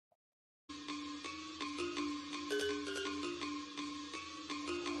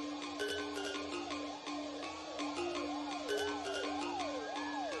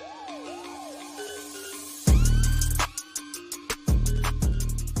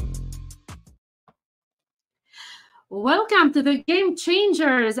Welcome to the Game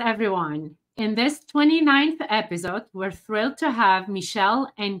Changers, everyone. In this 29th episode, we're thrilled to have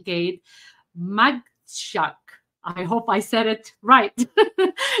Michelle and Kate Magdziuk. I hope I said it right.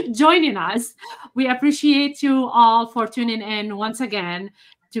 Joining us. We appreciate you all for tuning in once again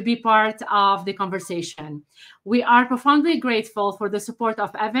to be part of the conversation. We are profoundly grateful for the support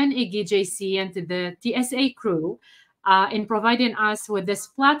of Evan, Iggy, JC, and to the TSA crew in providing us with this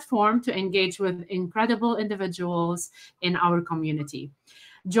platform to engage with incredible individuals in our community.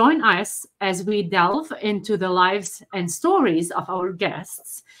 Join us as we delve into the lives and stories of our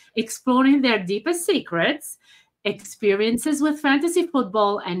guests, exploring their deepest secrets, experiences with fantasy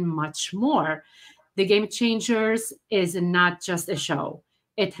football, and much more. The Game Changers is not just a show,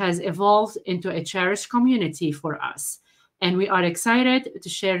 it has evolved into a cherished community for us. And we are excited to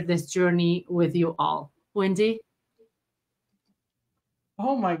share this journey with you all. Wendi?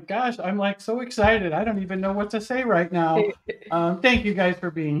 Oh my gosh, I'm like so excited. I don't even know what to say right now. Thank you guys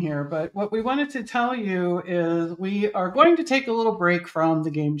for being here. But what we wanted to tell you is we are going to take a little break from the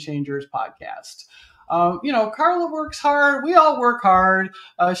Game Changers podcast. Carla works hard. We all work hard.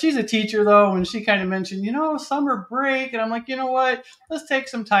 She's a teacher, though, and she kind of mentioned, summer break. And I'm like, you know what? Let's take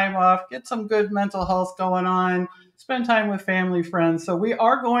some time off, get some good mental health going on, spend time with family, friends. So we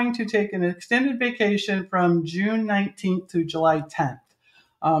are going to take an extended vacation from June 19th to July 10th.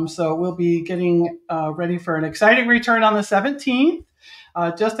 So we'll be getting ready for an exciting return on the 17th,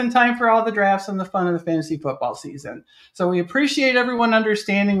 just in time for all the drafts and the fun of the fantasy football season. So we appreciate everyone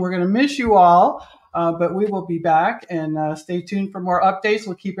understanding. We're going to miss you all, but we will be back, and stay tuned for more updates.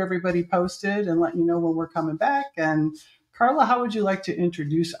 We'll keep everybody posted and let you know when we're coming back. And Carla, how would you like to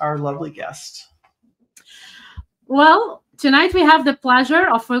introduce our lovely guest? Well, tonight we have the pleasure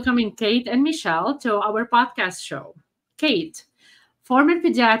of welcoming Kate and Michelle to our podcast show. Kate, former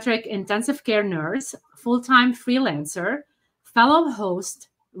pediatric intensive care nurse, full-time freelancer, fellow host,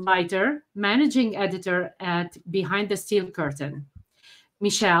 writer, managing editor at Behind the Steel Curtain.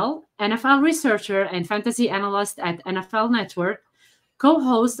 Michelle, NFL researcher and fantasy analyst at NFL Network,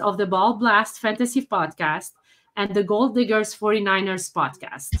 co-host of the Ball Blast Fantasy Podcast and the Gold Diggers 49ers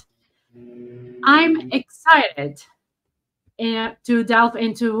podcast. I'm excited to delve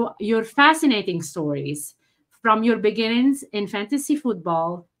into your fascinating stories, from your beginnings in fantasy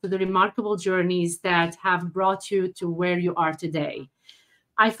football to the remarkable journeys that have brought you to where you are today.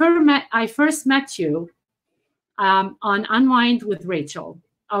 I first met you on Unwind with Rachel,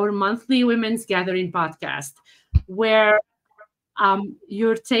 our monthly women's gathering podcast, where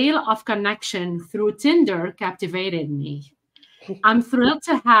your tale of connection through Tinder captivated me. I'm thrilled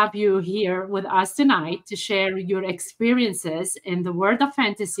to have you here with us tonight to share your experiences in the world of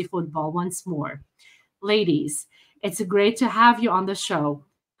fantasy football once more. Ladies, it's great to have you on the show.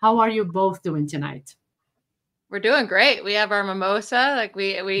 How are you both doing tonight? We're doing great. We have our mimosa, like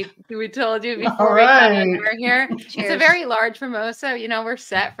we told you before All we got right. in. We're here. Cheers. It's a very large mimosa. We're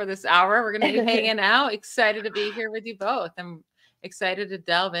set for this hour. We're going to be hanging out. Excited to be here with you both. I'm excited to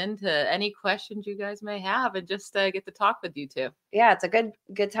delve into any questions you guys may have and just get to talk with you two. Yeah, it's a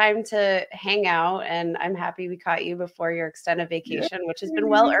good time to hang out, and I'm happy we caught you before your extended vacation, which has been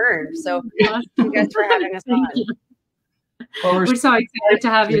well earned. So thank you guys for having us on. Well, We're so excited to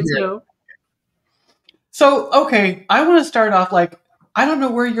have you too. So, okay, I want to start off I don't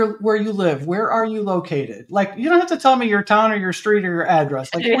know where you live. Where are you located? Like, you don't have to tell me your town or your street or your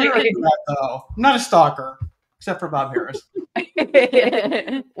address. Like, where are you at, though? I'm not a stalker, except for Bob Harris.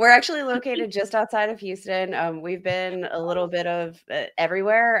 We're actually located just outside of Houston. We've been a little bit of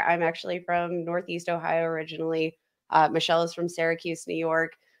everywhere. I'm actually from Northeast Ohio originally. Michelle is from Syracuse, New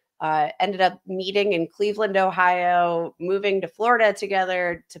York. Ended up meeting in Cleveland, Ohio, moving to Florida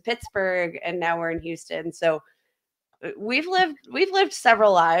together, to Pittsburgh, and now we're in Houston. So we've lived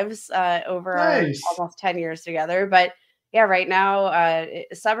several lives over our almost 10 years together. But yeah, right now, a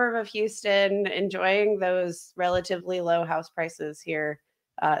suburb of Houston, enjoying those relatively low house prices here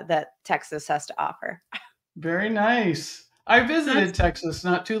that Texas has to offer. Very nice. I visited Texas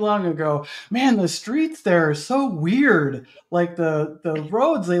not too long ago. Man, the streets there are so weird. Like the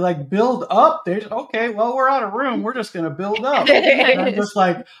roads, they like build up. Okay, well, we're out of room. We're just going to build up. And I'm just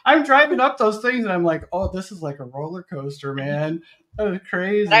like, I'm driving up those things and I'm like, oh, this is like a roller coaster, man. That was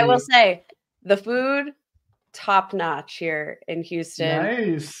crazy. But I will say, the food, top notch here in Houston.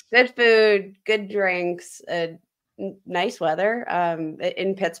 Nice. Good food, good drinks, nice weather.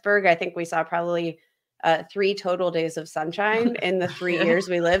 In Pittsburgh, I think we saw probably 3 total days of sunshine in the 3 years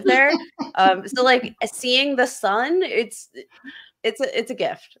we lived there. So like seeing the sun, it's a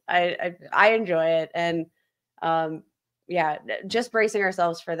gift. I enjoy it, and yeah, just bracing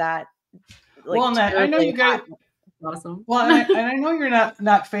ourselves for that. Like, well, I know you guys. awesome. Well, and I know you're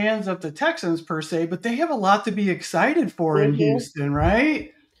not fans of the Texans per se, but they have a lot to be excited for in Houston,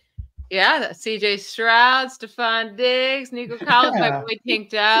 right? Yeah, CJ Stroud, Stephon Diggs, Nico Collins, my boy Tank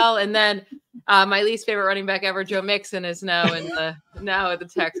Dell, and then my least favorite running back ever, Joe Mixon, is now with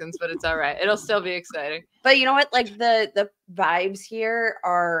the Texans, but it's all right. It'll still be exciting. But you know what? Like the vibes here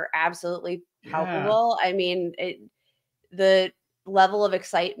are absolutely palpable. I mean, the level of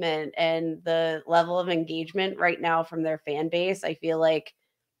excitement and the level of engagement right now from their fan base, I feel like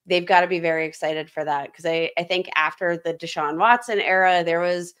they've got to be very excited for that. Because I think after the Deshaun Watson era, there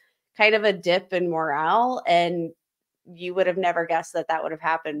was kind of a dip in morale, and you would have never guessed that would have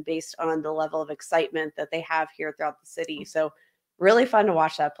happened based on the level of excitement that they have here throughout the city. So really fun to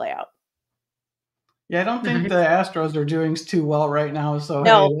watch that play out. Yeah, I don't think the Astros are doing too well right now. So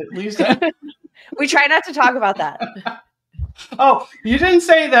no. Hey, at least we try not to talk about that. Oh, you didn't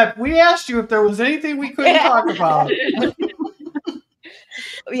say that. We asked you if there was anything we couldn't talk about.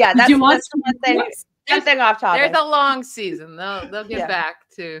 Yeah, that's one thing. Something off topic. There's a long season. They'll get back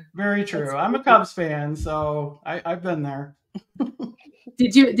to. Very true. I'm a Cubs fan, so I've been there.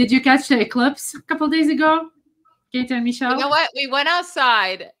 Did you catch the eclipse a couple of days ago, Kate and Michelle? You know what? We went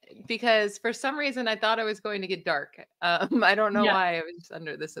outside because for some reason I thought it was going to get dark. I don't know why. I was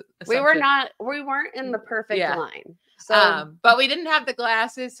under this assumption. We weren't in the perfect line. So, but we didn't have the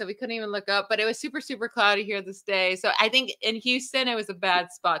glasses, so we couldn't even look up. But it was super, super cloudy here this day. So I think in Houston, it was a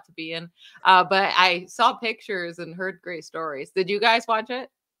bad spot to be in. But I saw pictures and heard great stories. Did you guys watch it?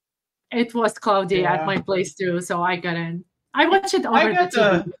 It was cloudy at my place too, so I got in. I watched it over the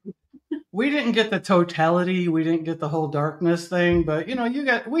TV. We didn't get the totality. We didn't get the whole darkness thing, but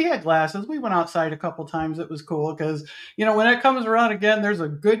we had glasses. We went outside a couple times. It was cool because, when it comes around again, there's a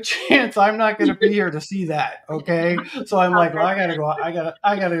good chance I'm not going to be here to see that. Okay. So I'm like, well, I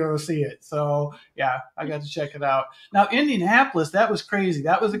gotta go see it. So yeah, I got to check it out. Now, Indianapolis, that was crazy.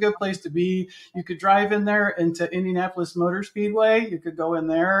 That was a good place to be. You could drive in there into Indianapolis Motor Speedway. You could go in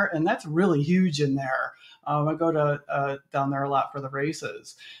there, and that's really huge in there. I go to down there a lot for the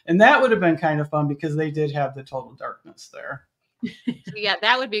races, and that would have been kind of fun because they did have the total darkness there. Yeah,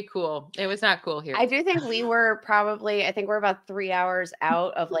 that would be cool. It was not cool here. I do think I think we're about 3 hours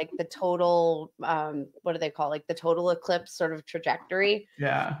out of like the total, what do they call, like the total eclipse sort of trajectory.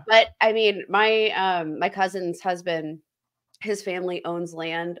 Yeah. But I mean, my cousin's husband, his family owns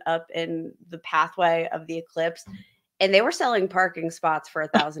land up in the pathway of the eclipse. And they were selling parking spots for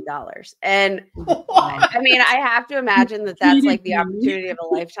 $1,000. And I mean, I have to imagine that's like the opportunity of a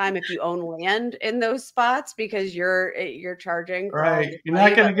lifetime if you own land in those spots because you're charging. Right. You're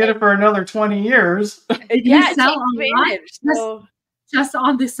not going to get it for another 20 years. Yeah, sell just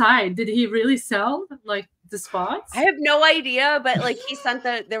on the side. Did he really sell like the spots? I have no idea, but like he sent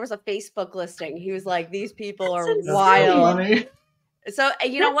there was a Facebook listing. He was like, these people are wild. So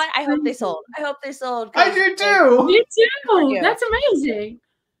you know what? I hope they sold. I do too. Me too. That's amazing.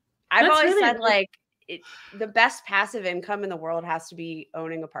 I've always said like the best passive income in the world has to be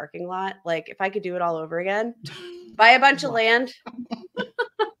owning a parking lot. Like if I could do it all over again, buy a bunch of land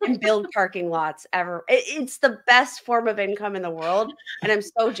and build parking lots ever. It's the best form of income in the world. And I'm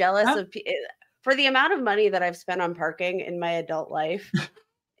so jealous of for the amount of money that I've spent on parking in my adult life.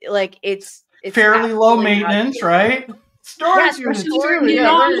 Like it's fairly low maintenance, right? Storage units too.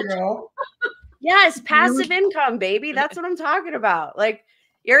 Yeah, there you go. Yes, passive income, baby. That's what I'm talking about. Like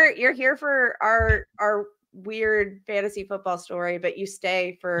you're here for our weird fantasy football story, but you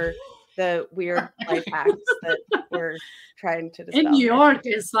stay for the weird life hacks that we're trying to discuss. In New York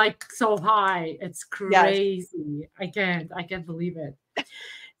is like so high. It's crazy. Yes. I can't believe it.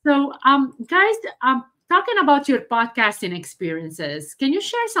 So guys, talking about your podcasting experiences, can you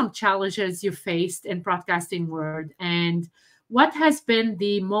share some challenges you faced in broadcasting world and what has been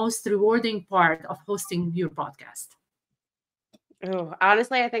the most rewarding part of hosting your podcast? Oh,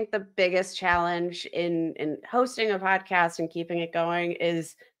 honestly, I think the biggest challenge in hosting a podcast and keeping it going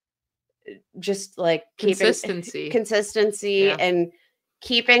is just like consistency and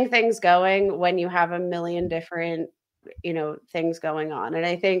keeping things going when you have a million different, things going on. And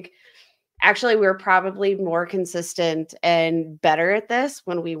I think actually, we were probably more consistent and better at this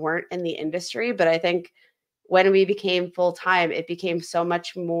when we weren't in the industry. But I think when we became full-time, it became so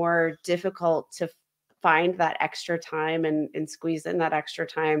much more difficult to find that extra time and squeeze in that extra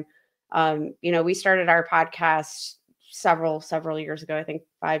time. We started our podcast several years ago, I think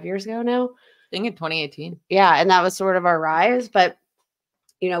 5 years ago now. I think in 2018. Yeah. And that was sort of our rise. But,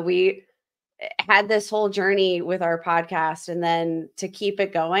 we had this whole journey with our podcast, and then to keep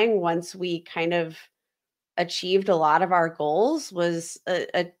it going once we kind of achieved a lot of our goals was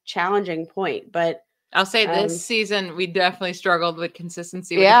a challenging point. But I'll say this season, we definitely struggled with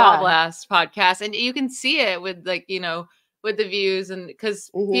consistency with the Ball Blast podcast. And you can see it with like, you know, with the views, and because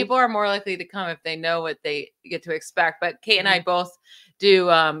people are more likely to come if they know what they get to expect. But Kate and I both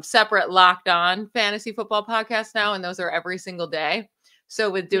do separate Locked On fantasy football podcasts now, and those are every single day. So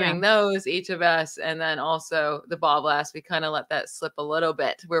with doing those, each of us, and then also the Ball Blast, we kind of let that slip a little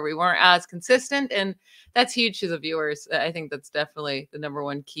bit where we weren't as consistent. And that's huge to the viewers. I think that's definitely the number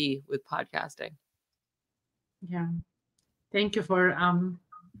one key with podcasting. Yeah. Thank you for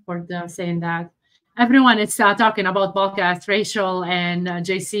saying that. Everyone is talking about podcast. Rachel and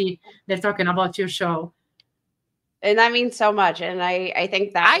JC, they're talking about your show. And that means so much. And I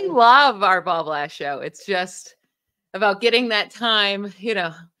think that I love our Ball Blast show. It's just about getting that time, you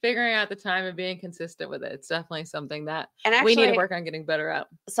know, figuring out the time and being consistent with it. It's definitely something that we need to work on getting better at.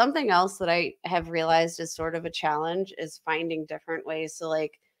 Something else that I have realized is sort of a challenge is finding different ways. So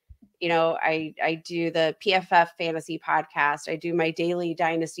like, you know, I do the PFF fantasy podcast. I do my daily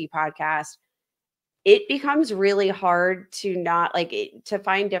dynasty podcast. It becomes really hard to not to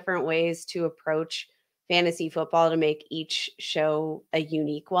find different ways to approach fantasy football to make each show a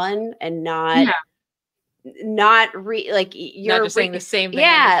unique one and not you're just saying the same thing.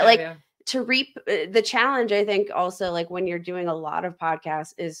 Yeah. To reap the challenge, I think also like when you're doing a lot of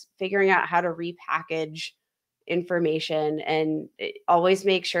podcasts is figuring out how to repackage information and always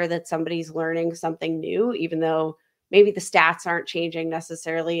make sure that somebody's learning something new, even though maybe the stats aren't changing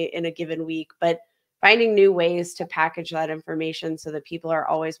necessarily in a given week, but finding new ways to package that information so that people are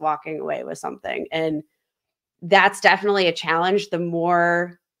always walking away with something. And that's definitely a challenge. The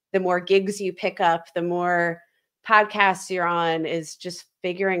more gigs you pick up, the more podcasts you're on, is just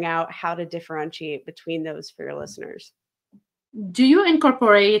figuring out how to differentiate between those for your listeners. Do you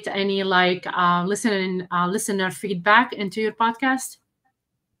incorporate any listener feedback into your podcast?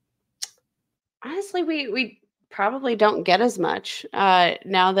 Honestly, we probably don't get as much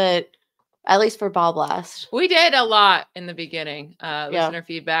now that, at least for Ball Blast. We did a lot in the beginning, listener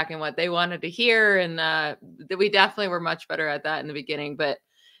feedback and what they wanted to hear. And we definitely were much better at that in the beginning. But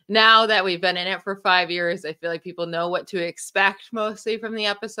now that we've been in it for 5 years, I feel like people know what to expect mostly from the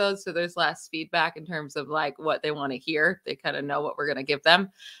episodes. So there's less feedback in terms of like what they want to hear. They kind of know what we're going to give them.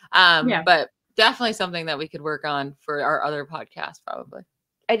 But definitely something that we could work on for our other podcasts, probably.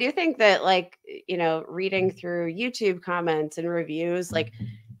 I do think that, like, you know, reading through YouTube comments and reviews, like,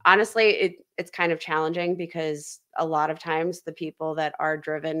 honestly, it's kind of challenging because a lot of times the people that are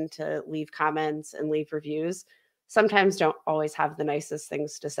driven to leave comments and leave reviews sometimes don't always have the nicest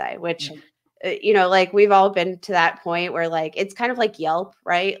things to say, which, you know, like we've all been to that point where like, it's kind of like Yelp,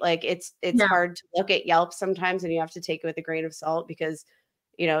 right? Like it's hard to look at Yelp sometimes and you have to take it with a grain of salt because,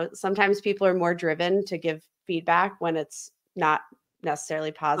 you know, sometimes people are more driven to give feedback when it's not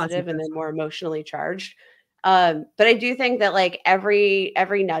necessarily positive and then more emotionally charged. But I do think that like every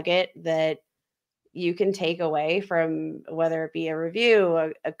nugget that you can take away from, whether it be a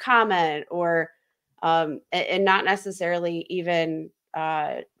review, a comment, or and not necessarily even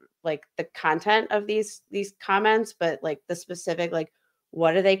like the content of these comments, but like the specific, like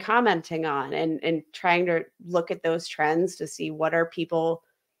what are they commenting on, and trying to look at those trends to see what are people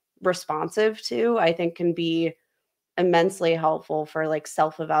responsive to, I think can be immensely helpful for like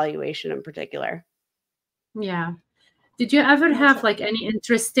self-evaluation in particular. Yeah. Did you ever have like any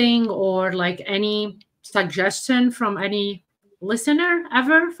interesting or like any suggestion from any listener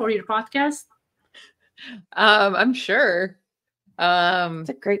ever for your podcast? I'm sure. That's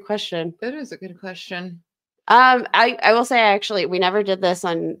a great question. That is a good question. I will say, actually, we never did this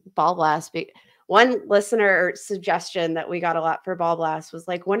on Ball Blast. One listener suggestion that we got a lot for Ball Blast was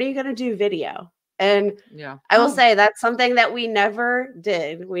like, when are you going to do video? And I will say that's something that we never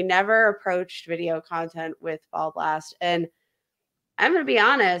did. We never approached video content with Ball Blast. And I'm going to be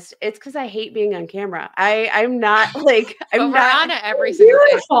honest, it's because I hate being on camera. I'm not like, I'm not on it every single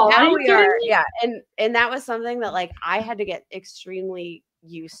day. Now we are. Yeah. And that was something that like I had to get extremely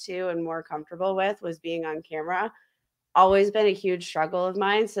used to and more comfortable with, was being on camera. Always been a huge struggle of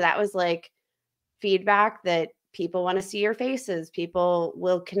mine. So that was like feedback that people want to see your faces. People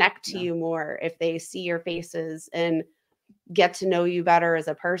will connect to you more if they see your faces and get to know you better as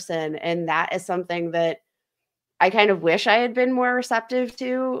a person. And that is something that I kind of wish I had been more receptive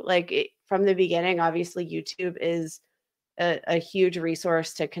to. Like from the beginning, obviously YouTube is a huge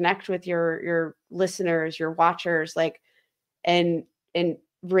resource to connect with your listeners, your watchers, like, and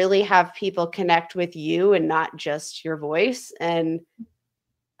really have people connect with you and not just your voice. And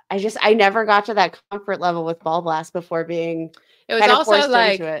I never got to that comfort level with ball blast before being it was kind of also forced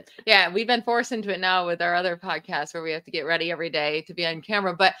like, into it. yeah, we've been forced into it now with our other podcasts where we have to get ready every day to be on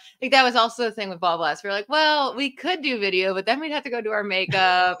camera. But I think that was also the thing with Ball Blast. We're like, well, we could do video, but then we'd have to go do our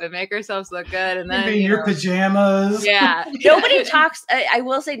makeup and make ourselves look good. And then your pajamas. Yeah. Nobody talks. I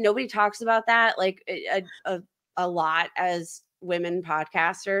will say nobody talks about that like a lot as women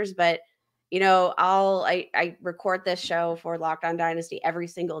podcasters, but I record this show for Lockdown Dynasty every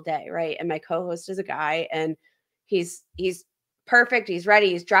single day, right? And my co-host is a guy, and he's perfect. He's ready.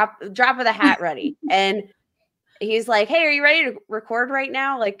 He's drop of the hat ready. And he's like, hey, are you ready to record right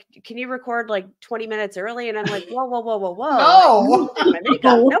now? Like, can you record like 20 minutes early? And I'm like, whoa. No. My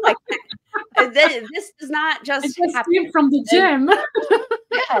makeup. No, I can't. This does not just happen from the gym.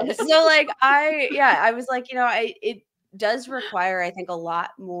 Yeah. So like, I was like, it does require, I think, a lot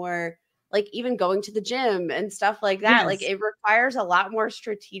more, like even going to the gym and stuff like that. Yes. Like it requires a lot more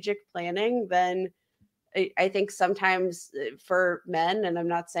strategic planning than I think sometimes for men, and I'm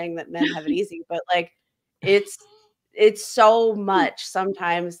not saying that men have it easy, but like it's so much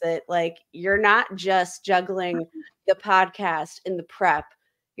sometimes that like you're not just juggling the podcast and the prep.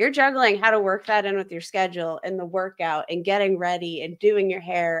 You're juggling how to work that in with your schedule and the workout and getting ready and doing your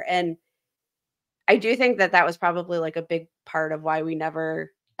hair. And I do think that was probably like a big part of why we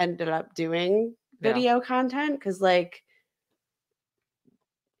never ended up doing video content, because like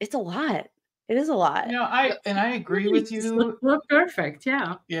it's a lot. It is a lot. I agree with you. Look perfect.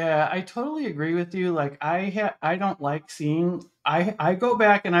 Yeah. Yeah, I totally agree with you. Like I don't like seeing, I go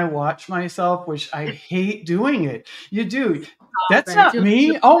back and I watch myself, which I hate doing it. You do. That's not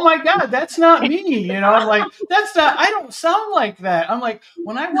me. Oh my God, that's not me. I'm like, I don't sound like that. I'm like,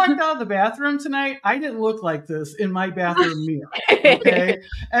 when I walked out of the bathroom tonight, I didn't look like this in my bathroom mirror. Okay.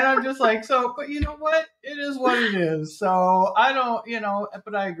 And I'm just like, but you know what? It is what it is. So I don't,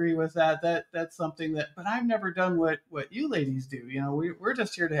 but I agree with that. That's something but I've never done what you ladies do. We're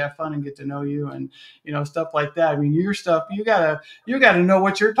just here to have fun and get to know you and, stuff like that. I mean, your stuff, you gotta know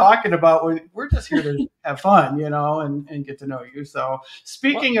what you're talking about. We're just here to have fun, and get to know you. So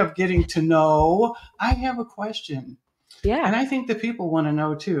speaking of getting to know, I have a question. Yeah. And I think the people want to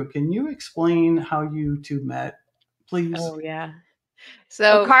know too. Can you explain how you two met, please? Oh yeah.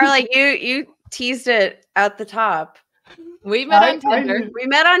 So Carla, you teased it at the top. We met on Tinder. We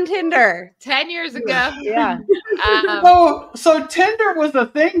met on Tinder 10 years ago. Yeah. So Tinder was a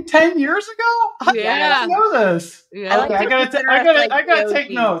thing 10 years ago? Yeah. I didn't know this. Yeah. Okay, I gotta take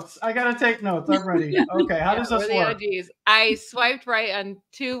notes. I gotta take notes. I'm ready. Okay, how does this work? I swiped right on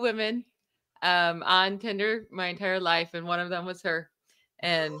 2 women on Tinder my entire life, and one of them was her.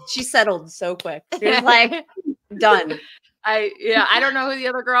 And she settled so quick. She was like, done. I don't know who the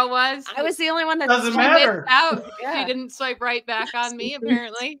other girl was. I was the only one that doesn't matter. Out. Yeah. She didn't swipe right back on me,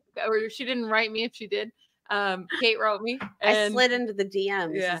 apparently, or she didn't write me if she did. Kate wrote me. I slid into the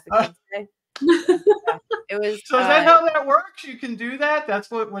DMs. Yeah. It was. So is that how that works? You can do that.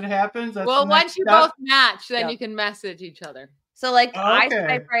 That's what happens. That's once you both match, then you can message each other. So like I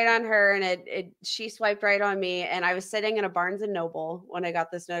swiped right on her, and she swiped right on me, and I was sitting in a Barnes and Noble when I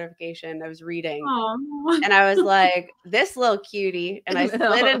got this notification. I was reading, and I was like, "This little cutie," and I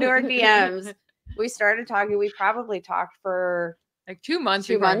slid into her DMs. We started talking. We probably talked for like 2 months.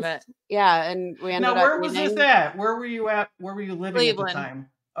 2 months. Yeah, and we ended up. Now, where was this at? Where were you at? Where were you living Cleveland. at the time?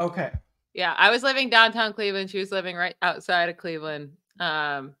 Okay. Yeah, I was living downtown Cleveland. She was living right outside of Cleveland.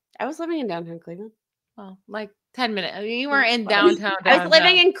 I was living in downtown Cleveland. Well, like 10 minutes. I mean, you weren't in downtown. I was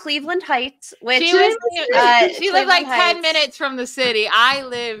living in Cleveland Heights, which she lived like 10 minutes from the city. I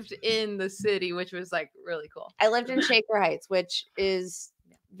lived in the city, which was like really cool. I lived in Shaker Heights, which is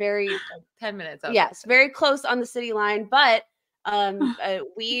very 10 minutes. Yes, very close on the city line. But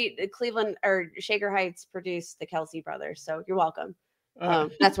Cleveland or Shaker Heights produced the Kelsey brothers, so you're welcome.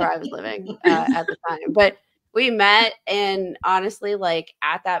 That's where I was living at the time. But we met, and honestly, like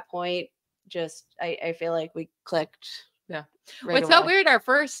at that point, just I feel like we clicked. Yeah. What's so weird, our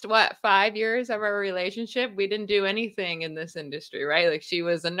first 5 years of our relationship, we didn't do anything in this industry, right? Like she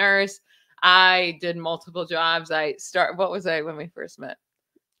was a nurse. I did multiple jobs. What was I when we first met?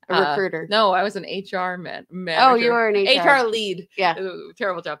 A recruiter. No, I was an HR manager. Oh, you were an HR lead. Yeah.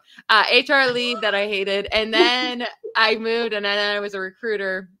 Terrible job. HR lead that I hated. And then I moved, and then I was a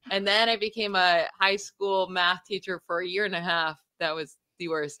recruiter. And then I became a high school math teacher for 1.5 years. That was the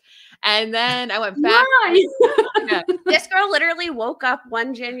worst. And then I went back. Yeah. This girl literally woke up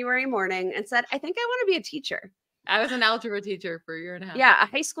one January morning and said, I think I want to be a teacher. I was an algebra teacher for 1.5 years. Yeah, a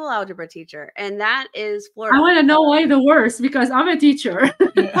high school algebra teacher. And that is Florida. I want to know why the worst, because I'm a teacher.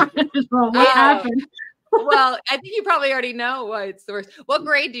 So what happened? Well, I think you probably already know why it's the worst. What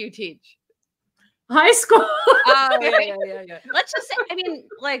grade do you teach? High school. Oh, yeah. Let's just say, I mean,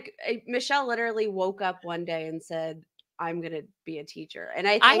 like Michelle literally woke up one day and said, I'm going to be a teacher. And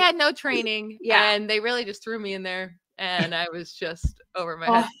I had no training. Yeah. And they really just threw me in there. And I was just over my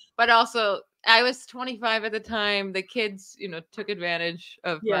head. But also, I was 25 at the time. The kids, took advantage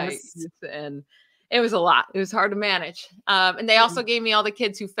of my youth, and it was a lot. It was hard to manage. And they also gave me all the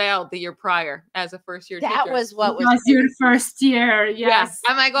kids who failed the year prior as a first-year teacher. That was what was your first year. Yes.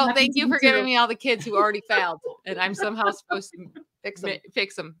 Yeah. I'm like, well, thank you for giving me all the kids who already failed, and I'm somehow supposed to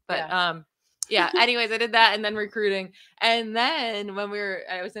fix them. But yeah. Anyways, I did that, and then recruiting, and then when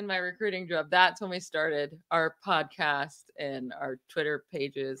I was in my recruiting job, that's when we started our podcast and our Twitter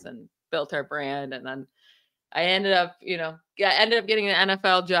pages and built our brand. And then I ended up getting an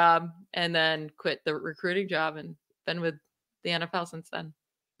NFL job, and then quit the recruiting job, and been with the NFL since then.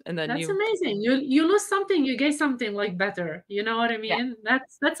 And then that's amazing. You lose something, you get something like better. You know what I mean? Yeah.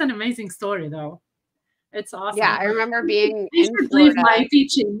 That's an amazing story, though. It's awesome. Yeah, I remember being in Florida. Leave my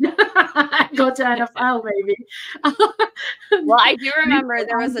teaching. Go to NFL, maybe. Well, I do remember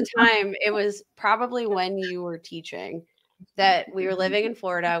there was a time, it was probably when you were teaching, that we were living in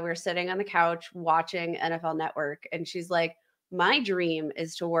Florida. We were sitting on the couch watching NFL Network, and she's like, my dream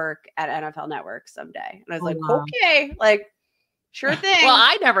is to work at NFL Network someday. And I was okay, like, sure thing. Well,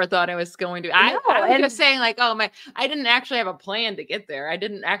 I never thought I was going to. I was just saying, like, I didn't actually have a plan to get there. I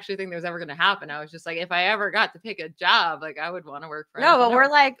didn't actually think there was ever going to happen. I was just like, if I ever got to pick a job, like, I would want to work for. No, but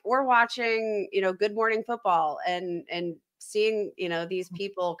we're watching, Good Morning Football and seeing, these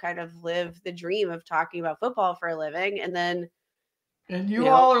people kind of live the dream of talking about football for a living. And you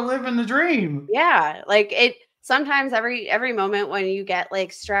all are living the dream. Yeah. Like sometimes every moment when you get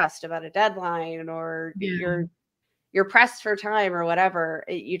like stressed about a deadline or you're pressed for time or whatever,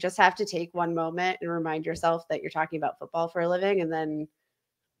 you just have to take one moment and remind yourself that you're talking about football for a living. And then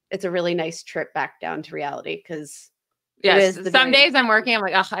it's a really nice trip back down to reality. Because some days I'm working, I'm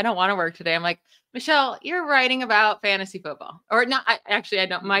like, oh, I don't want to work today. I'm like, Michelle, you're writing about fantasy football, or not. I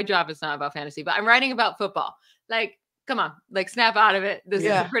don't. My job is not about fantasy, but I'm writing about football. Like, come on, like, snap out of it. This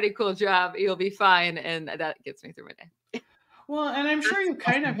is a pretty cool job. You'll be fine. And that gets me through my day. Well, and I'm sure you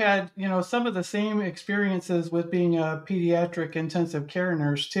kind of had, some of the same experiences with being a pediatric intensive care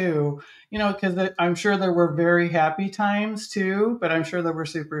nurse too, because I'm sure there were very happy times too, but I'm sure there were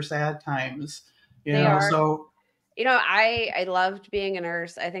super sad times, so. I loved being a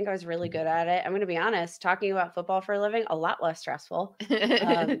nurse. I think I was really good at it. I'm going to be honest, talking about football for a living, a lot less stressful.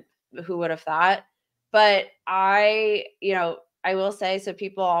 Who would have thought? But I will say, so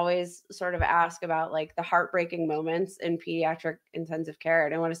people always sort of ask about like the heartbreaking moments in pediatric intensive care.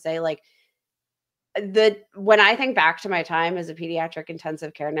 And I want to say, like, when I think back to my time as a pediatric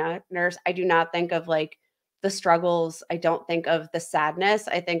intensive care nurse, I do not think of like the struggles. I don't think of the sadness.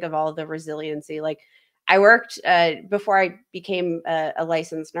 I think of all the resiliency. Like, I worked before I became a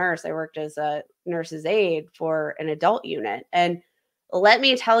licensed nurse. I worked as a nurse's aide for an adult unit. And let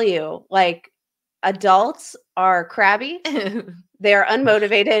me tell you, like, adults are crabby. They are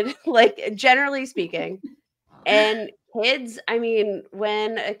unmotivated, like, generally speaking. And kids, I mean,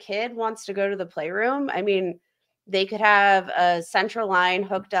 when a kid wants to go to the playroom, I mean, they could have a central line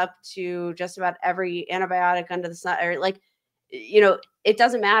hooked up to just about every antibiotic under the sun, or like, it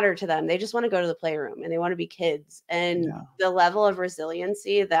doesn't matter to them. They just want to go to the playroom and they want to be kids. And the level of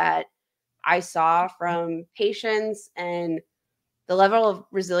resiliency that I saw from patients and the level of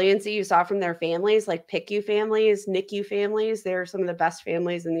resiliency you saw from their families, like PICU families, NICU families, they're some of the best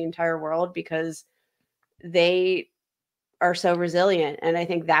families in the entire world because they are so resilient. And I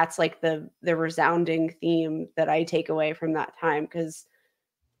think that's like the resounding theme that I take away from that time. Cause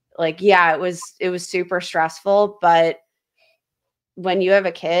like, it was super stressful, but when you have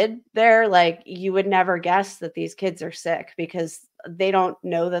a kid there, like, you would never guess that these kids are sick because they don't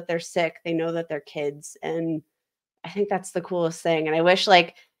know that they're sick. They know that they're kids. And I think that's the coolest thing. And I wish,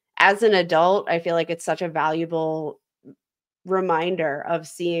 like, as an adult, I feel like it's such a valuable reminder of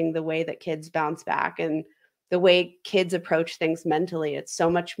seeing the way that kids bounce back and the way kids approach things mentally. It's so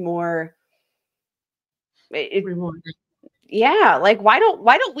much more rewarding. Yeah. Like, why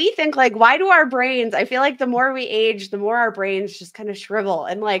don't we think, like, why do our brains, I feel like the more we age, the more our brains just kind of shrivel.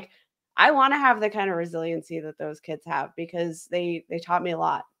 And like, I want to have the kind of resiliency that those kids have because they taught me a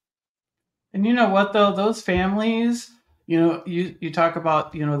lot. And you know what, though, those families, you talk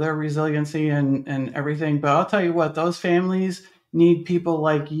about, their resiliency and everything, but I'll tell you what, those families need people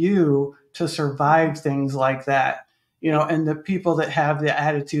like you to survive things like that, and the people that have the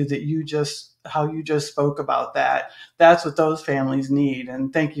attitude that how you just spoke about that's what those families need.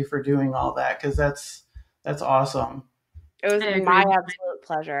 And thank you for doing all that. Cause That's awesome. It was my absolute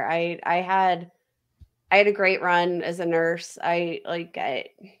pleasure. I had a great run as a nurse. I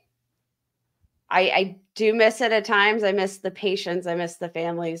do miss it at times. I miss the patients. I miss the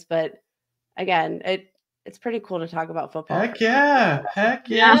families. But again, it's pretty cool to talk about football. Heck yeah. Heck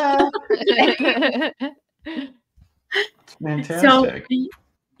yeah. Fantastic. So,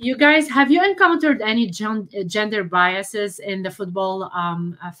 you guys, have you encountered any gender biases in the football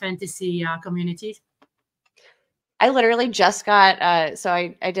fantasy community? I literally just got, so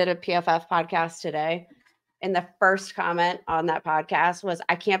I did a PFF podcast today. And the first comment on that podcast was,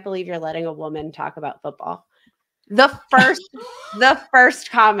 I can't believe you're letting a woman talk about football. The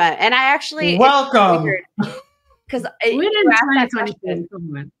first comment. And I actually, welcome. Because we didn't try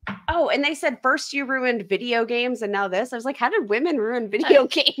to. Oh, and they said first you ruined video games and now this. I was like, how did women ruin video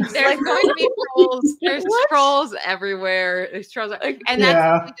games? There's going to be trolls. There's trolls everywhere. There's trolls, and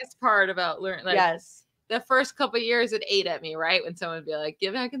that's the biggest part about learning. Like, yes. The first couple of years, it ate at me, right? When someone would be like,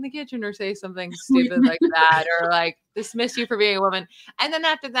 get back in the kitchen or say something stupid like that, or like dismiss you for being a woman. And then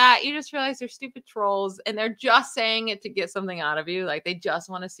after that, you just realize they're stupid trolls and they're just saying it to get something out of you. Like they just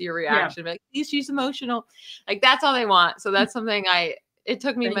want to see your reaction. Like, she's emotional. Like that's all they want. So that's something it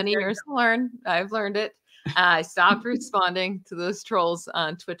took me many years to learn. I've learned it. I stopped responding to those trolls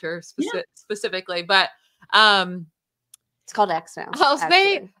on Twitter specifically, but it's called X now.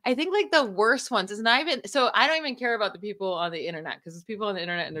 I think like the worst ones is not even, so I don't even care about the people on the internet because it's people on the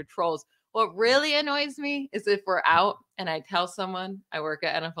internet and they're trolls. What really annoys me is if we're out and I tell someone I work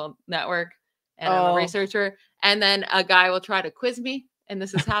at NFL Network and I'm a researcher, and then a guy will try to quiz me. And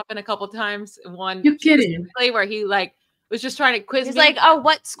this has happened a couple times. One, you kidding? Where he like was just trying to quiz me. He's like, oh,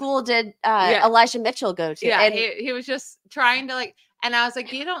 what school did Elijah Mitchell go to? Yeah, and he was just trying to like, and I was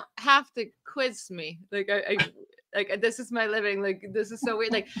like, you don't have to quiz me. Like like this is my living. Like this is so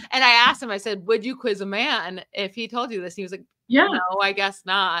weird. Like, and I asked him, I said, would you quiz a man if he told you this? And he was like, yeah, no, I guess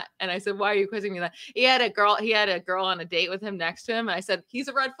not. And I said, why are you quizzing me that? He had a girl on a date with him next to him. And I said, he's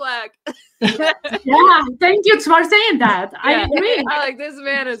a red flag. Yeah, thank you for saying that. I agree. I like this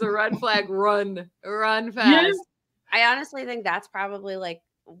man is a red flag. Run fast. Yes. I honestly think that's probably like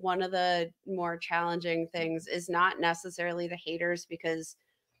one of the more challenging things is not necessarily the haters, because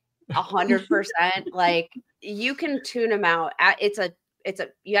 100% like you can tune them out.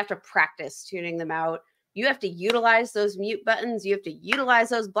 You have to practice tuning them out. You have to utilize those mute buttons. You have to utilize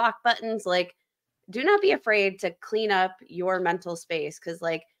those block buttons. Like, do not be afraid to clean up your mental space. Cause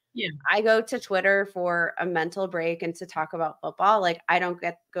like, I go to Twitter for a mental break and to talk about football. Like, I don't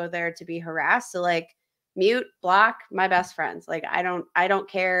go there to be harassed. So like, mute, block, my best friends. Like, I don't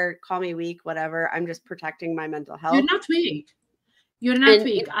care. Call me weak, whatever. I'm just protecting my mental health. You're not weak. You're not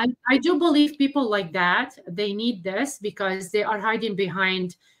weak. I do believe people like that, they need this because they are hiding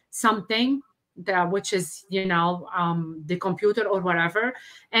behind something which is, the computer or whatever.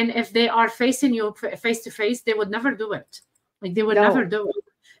 And if they are facing you face to face, they would never do it. Like they would never do it.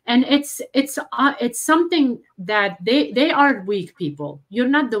 And it's something that they are weak people. You're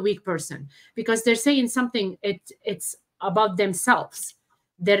not the weak person because they're saying something. It's about themselves.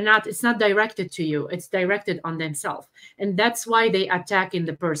 It's not directed to you. It's directed on themselves. And that's why they attack in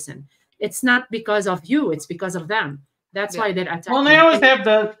the person. It's not because of you. It's because of them. That's why they're attacking. Well, they always have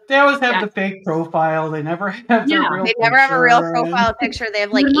the fake profile. They never have a real profile picture. They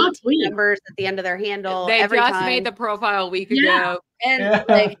have like 18 numbers at the end of their handle. They just made the profile a week ago. And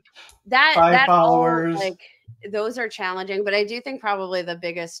like that 5 followers. Like those are challenging. But I do think probably the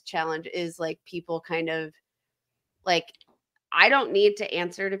biggest challenge is like people kind of like, I don't need to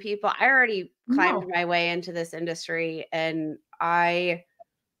answer to people. I already climbed my way into this industry and I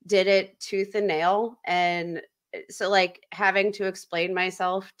did it tooth and nail. And so like having to explain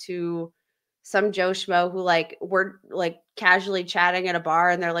myself to some Joe Schmo who like we're like casually chatting at a bar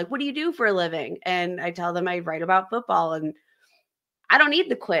and they're like, what do you do for a living? And I tell them I write about football and I don't need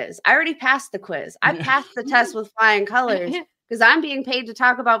the quiz. I already passed the quiz. I passed the test with flying colors. Because I'm being paid to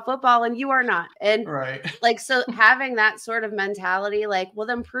talk about football and you are not. And like, so having that sort of mentality, like, well,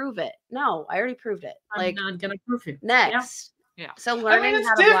 then prove it. No, I already proved it. I'm not going to prove it. Next. Yeah. So learning it's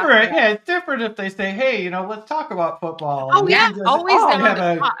different. Yeah, it's different if they say, hey, let's talk about football. Oh, yeah. Always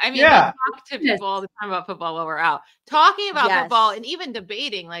talk to people all the time about football while we're out. Talking about football and even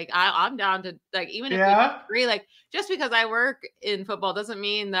debating. Like, I'm down to, like, even if we agree, like, just because I work in football doesn't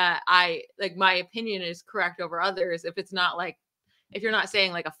mean that my opinion is correct over others if it's not like, if you're not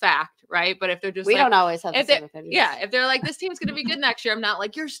saying like a fact, right? But if they're just don't always have the same opinion. Yeah, if they're like, this team's going to be good next year, I'm not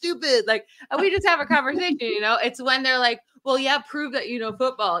like, you're stupid. Like, we just have a conversation, It's when they're like, well, yeah, prove that you know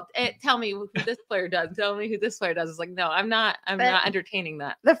football. Tell me who this player does. Tell me who this player does. It's like, no, I'm not entertaining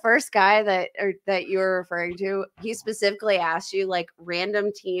that. The first guy that you were referring to, he specifically asked you like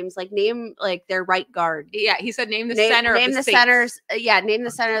random teams, like name like their right guard. Yeah, he said name the center name of the centers. Yeah, name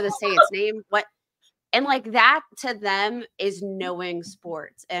the center of the Saints. Name what. And like that to them is knowing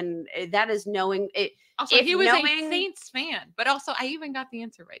sports, and that is knowing it. Also, he was a Saints fan, but also I even got the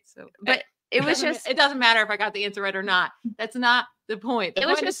answer right. So, but it doesn't matter if I got the answer right or not. That's not the point. The it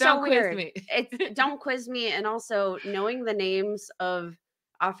point was just is so quiz weird. Me. It's don't quiz me, and also knowing the names of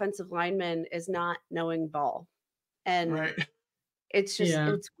offensive linemen is not knowing ball, and it's just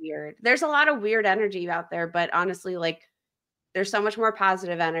it's weird. There's a lot of weird energy out there, but honestly, like. There's so much more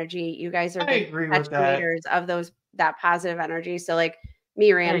positive energy. You guys are big leaders of that positive energy. So like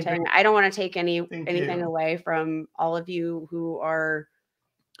me ranting, I don't want to take anything away from all of you who are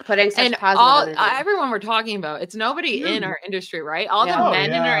putting such positive energy. Everyone we're talking about, it's nobody in our industry, right? All the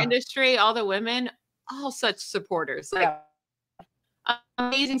men in our industry, all the women, all such supporters. Like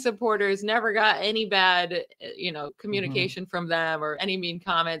amazing supporters, never got any bad communication from them or any mean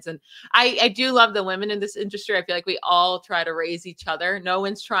comments. And I do love the women in this industry. I feel like we all try to raise each other. No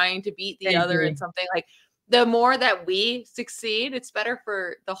one's trying to beat the other in something. Like the more that we succeed, it's better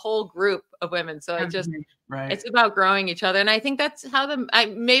for the whole group of women. So it just it's about growing each other. And I think that's how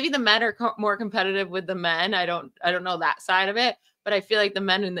maybe the men are more competitive with the men. I don't know that side of it, but I feel like the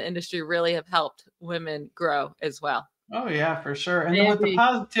men in the industry really have helped women grow as well. Oh, yeah, for sure. And then with the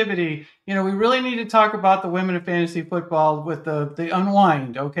positivity, we really need to talk about the women in fantasy football with the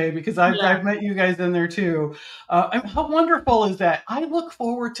unwind, okay? Because I've met you guys in there too. How wonderful is that? I look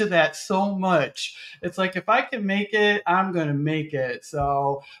forward to that so much. It's like, if I can make it, I'm going to make it.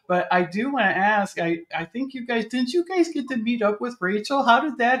 So, but I do want to ask, I think didn't you guys get to meet up with Rachel? How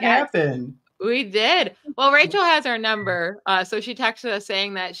did that happen? We did. Well, Rachel has our number. So she texted us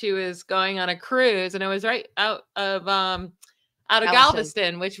saying that she was going on a cruise, and it was right out of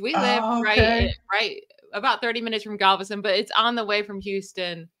Galveston, which we live right about 30 minutes from Galveston, but it's on the way from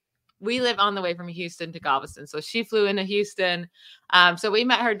Houston. We live on the way from Houston to Galveston. So she flew into Houston. So we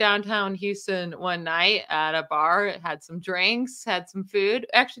met her downtown Houston one night at a bar, had some drinks, had some food.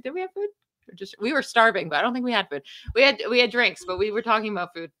 Actually, did we have food? We were starving, but I don't think we had food. We had drinks, but we were talking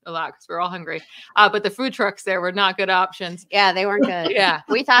about food a lot because we were all hungry. But the food trucks there were not good options. Yeah, they weren't good.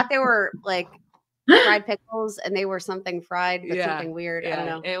 We thought they were like fried pickles, and they were something fried, but something weird. I don't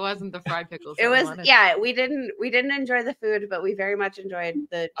know. It wasn't the fried pickles. It was. We didn't enjoy the food, but we very much enjoyed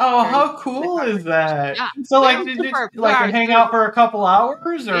the. Oh, how cool is that? Yeah. So like, did you like hang out for a couple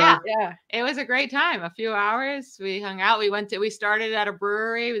hours? Or? Yeah. It was a great time. A few hours. We hung out. We started at a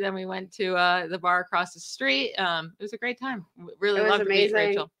brewery. Then we went to the bar across the street. It was a great time. Really loved meeting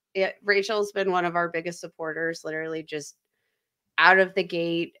Rachel. Yeah, Rachel's been one of our biggest supporters. Literally, just out of the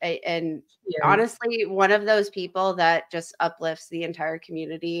gate, and honestly, one of those people that just uplifts the entire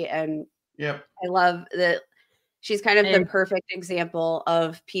community. And I love that she's kind of the perfect example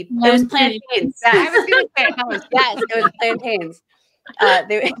of people. It was plantains. I was going to say, yes, it was plantains.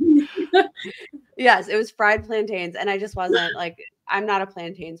 Yes, it was fried plantains, and I just wasn't like, I'm not a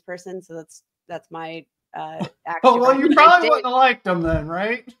plantains person, so that's my well, you probably wouldn't have liked them then,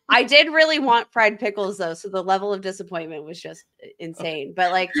 right? I did really want fried pickles though, so the level of disappointment was just insane.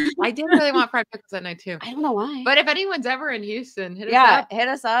 But like, I did really want fried pickles that night too. I don't know why. But if anyone's ever in Houston, hit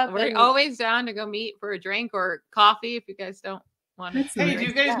us up. We're always down to go meet for a drink or coffee if you guys don't want to. Hey, do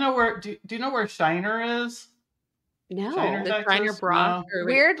you guys know where? Do you know where Shiner is? No, the Shiner Bra. No.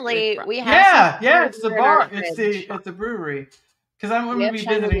 Weirdly, we have. Yeah, it's the bar. It's the brewery. Because I'm going to be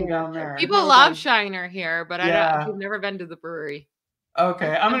visiting down there. People love Shiner here, but I've never been to the brewery.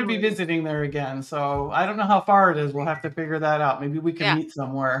 Okay, I'm going to be visiting there again. So I don't know how far it is. We'll have to figure that out. Maybe we can meet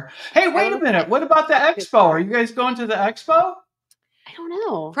somewhere. Hey, wait a minute. What about the expo? Are you guys going to the expo? I don't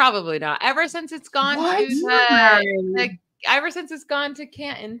know. Probably not. Ever since it's gone to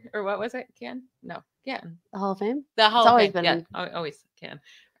Canton, or what was it? Canton? No, Canton. The Hall of Fame? The Hall of Fame. Yeah, always Canton.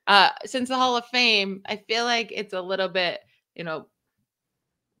 Since the Hall of Fame, I feel like it's a little bit,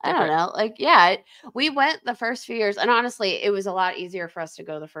 I don't know. Like, we went the first few years, and honestly, it was a lot easier for us to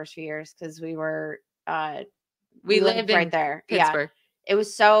go the first few years because we were, we lived right there. Pittsburgh. Yeah. It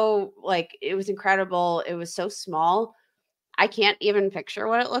was so it was incredible. It was so small. I can't even picture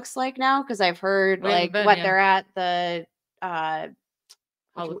what it looks like now because I've heard they're at the Hall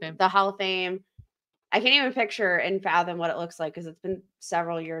of Fame. The Hall of Fame. I can't even picture and fathom what it looks like because it's been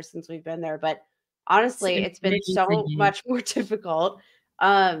several years since we've been there. But honestly, it's been so much more difficult.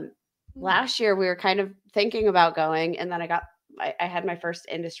 Last year we were kind of thinking about going, and then I had my first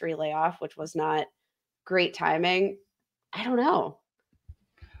industry layoff, which was not great timing. I don't know.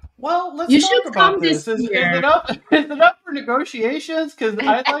 Well, let's You talk should about come this. this Is year. it up? Is it up for negotiations? Because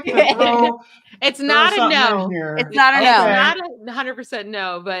I'd like to throw It's not a something no. in here. It's not a It's no. not 100%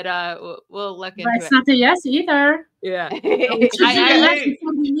 no, but we'll look But into it's it. not a yes either. Yeah. So we should I- do I the yes heard-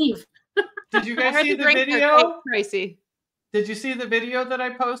 before we leave. Did you I guys heard see the drinks are video? quite pricey. Did you see the video that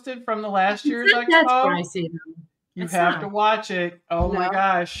I posted from the last year's It's not that expo? pricey, though. You It's have not. to watch it. Oh my No.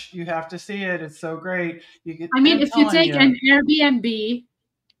 gosh, you have to see it. It's so great. You get, I mean, I'm if you telling take an Airbnb,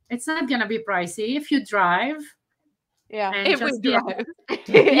 it's not gonna be pricey. If you drive, Yeah. and If we just be drive.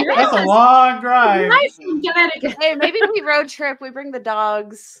 that's a long drive. Drive from Connecticut. Hey, maybe we road trip. We bring the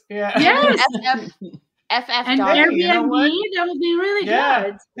dogs. Yeah. Yes. FF And dogs. Hey, Airbnb, you know what? that would be really Yeah.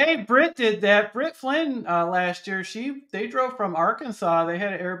 good. Hey, Britt did that. Britt Flynn last year. They drove from Arkansas. They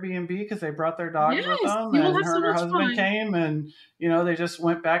had an Airbnb because they brought their dogs with Yes, them, you will and have her so and her much husband fun. came, and they just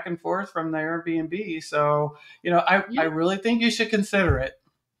went back and forth from the Airbnb. So I Yeah. really think you should consider it.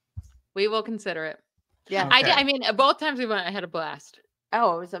 We will consider it. Yeah. Okay. I mean, both times we went, I had a blast.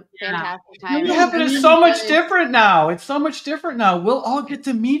 Oh, it was a Yeah. fantastic time. Yeah, but it's so much different now. It's so much different now. We'll all get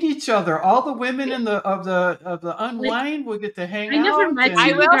to meet each other. All the women of the unwind will get to hang I never out. met and- I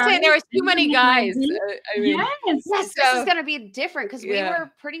you will guys. say there was too many guys. Yes. I mean, Yes. Yes, this So- is going to be different because we Yeah.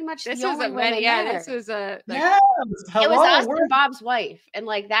 were pretty much this the was only a women there. this was a like, Yes. Hello. It was us we're- and Bob's wife, and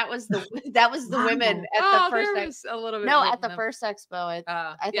like that was the Wow. women at oh, the first. there was a little bit. No, more at the than first expo. that.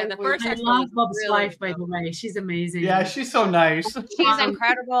 I Yeah, think the we- first I expo love was Bob's really wife, by dope. the way. She's amazing. Yeah, she's so nice. She's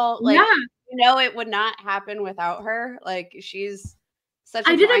incredible. Like yeah, it would not happen without her. Like she's such.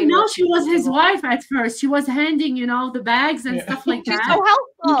 I a didn't know kind she was his individual. wife at first. She was handing, the bags and Yeah. stuff like She's that. so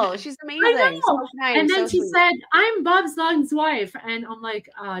helpful. She's amazing. know. So kind, And then so she sweet. said, "I'm Bob's dog's wife," and I'm like,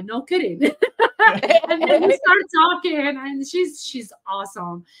 "No kidding." And then we start talking, and she's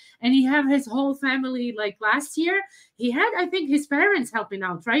awesome. And he have his whole family. Like last year, he had, I think, his parents helping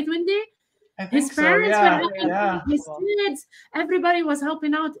out, right, Wendy? I think His so. parents Yeah. were helping, Yeah. his kids, everybody was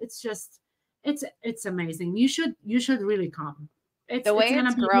helping out. It's just, it's amazing. You should really come. The way gonna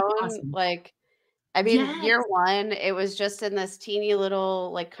it's be grown, awesome. like I mean, Yes. year one, it was just in this teeny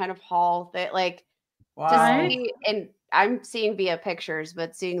little like kind of hall that like Wow. to see, and I'm seeing via pictures,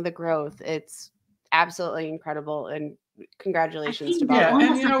 but seeing the growth, it's absolutely incredible. And congratulations to think Bob. Yeah,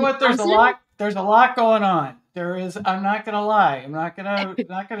 Almost and you know like what? There's a 1,000? lot. There's a lot going on. There is. I'm not gonna lie. I'm not gonna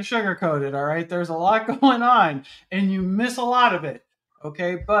sugarcoat it. All right. There's a lot going on, and you miss a lot of it.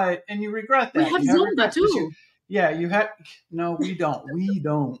 Okay, and you regret We that. have You Zumba regrets, but too. you have. No, we don't. We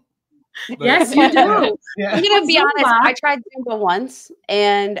don't. But- Yes, you do. Yeah. I'm gonna be honest. Zumba. I tried Zumba once,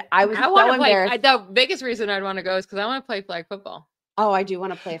 and I was I want so to play. embarrassed. The biggest reason I'd want to go is because I want to play flag football. Oh, I do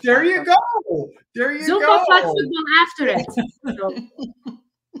want to play. There flag you football. go. There you Zumba go. flag football after it.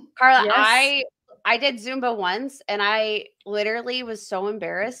 So, Carla. Yes. I did Zumba once, and I literally was so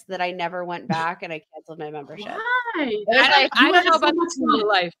embarrassed that I never went back, and I canceled my membership. why? It was I like don't, I you don't know have so about much the fun.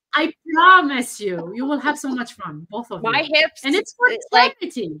 life. I promise you will have so much fun, both of my you. hips, And it's for like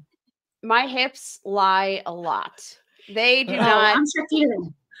charity. my hips lie a lot. They do Oh, not. I'm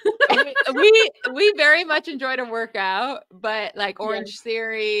Shakira. we very much enjoyed a workout, but like Orange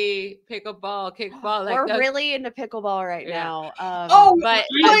Theory, pickleball, kickball, like We're those- really into pickleball right Yeah. now. Oh, but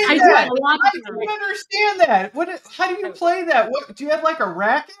play I do that. a lot I of don't understand that. How do you play that? What do you have like a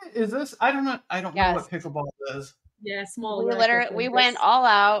racket? Is this? I don't know. I don't know what pickleball is. Yeah, small. we racket literally like we this. went all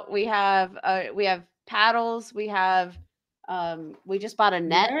out. We have paddles. We have we just bought a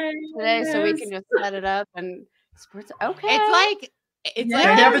net today, so we Yes. can just set it up and sports. Okay, it's like They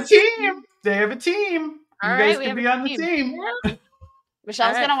Yes. have a team. They have a team. All You right, guys we can have be a on the team. team. Yeah. Michelle's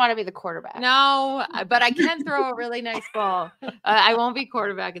all right. gonna want to be the quarterback. no, but I can throw a really nice ball. I won't be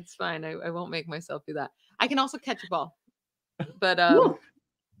quarterback. It's fine. I won't make myself do that. I can also catch a ball, but Ooh.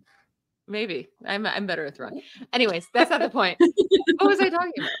 maybe I'm better at throwing. Anyways, that's not the point. What was I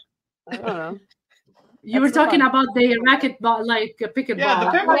talking about? I don't know. You were That's the talking fun. about the racket ball, like a pickleball. Yeah, the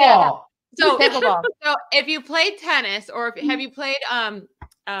Oh, pickleball. yeah. So Pickleball. So if you played tennis, or have you played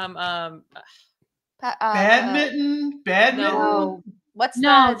Badminton. No. What's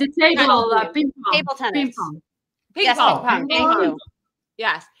No, the table, Table ping pong. table tennis. Ping pong. ping Yes, pong? ping pong. Ping Thank pong. you.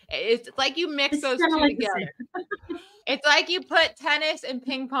 Yes, it's like you mix It's those kinda two like the together. It's like you put tennis and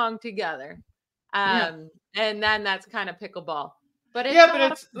ping pong together, Yeah. and then that's kind of pickleball. But it's Yeah, a but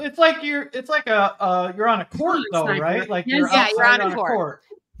lot of- it's like you're on a court though, Sniper. right? Like Yes. you're Yeah, outside you're on a on a court. court.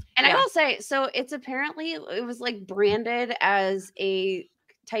 And Yeah. I will say, so it's apparently it was like branded as a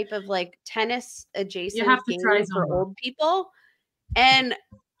type of like tennis adjacent have to game try for Zumba. old people. And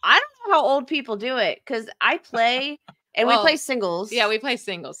I don't know how old people do it because I play, And we play singles. Yeah, we play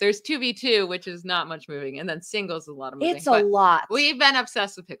singles. There's 2v2, which is not much moving, and then singles is a lot of moving. It's a lot. We've been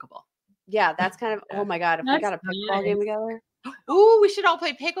obsessed with pickleball. Yeah, that's kind of oh my god, if we got a pickleball game together. Ooh, we should all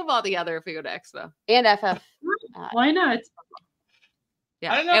play pickleball together if we go to Expo. And FF. Why not?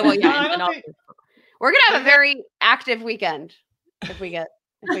 Yeah. I don't know. We're gonna have a very active weekend if we get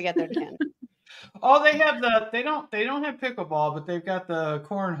there again. Oh, they have they don't have pickleball, but they've got the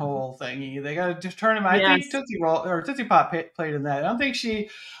cornhole thingy. They got a tournament. Yes. I think Tootsie Pop played in that.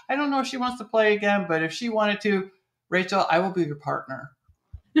 I don't know if she wants to play again, but if she wanted to, Rachel, I will be your partner.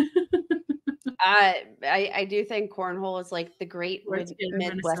 I do think cornhole is like the great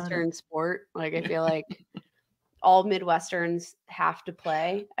Midwestern sport. Like I feel like all Midwesterns have to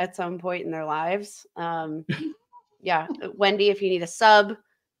play at some point in their lives. Yeah, Wendi, if you need a sub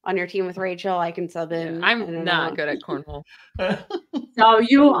on your team with Rachel, I can sub in. Yeah, I'm not good at cornhole. So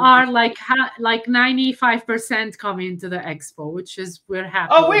you are like 95% coming to the expo, which is we're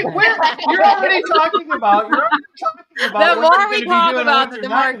happy. Oh wait, you're already talking about. The more we talk about it, the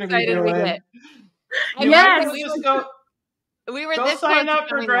more excited we get. Yes, we were go this sign up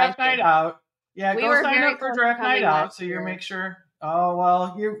for draft night out. Yeah, go sign up for draft night out so you make sure. Oh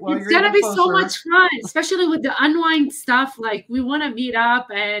well, it's gonna be so much fun, especially with the unwind stuff. Like we want to meet up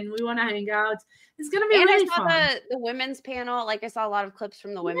and we want to hang out. It's gonna be really fun. The women's panel. Like I saw a lot of clips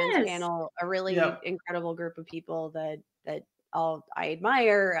from the women's panel. A really incredible group of people that I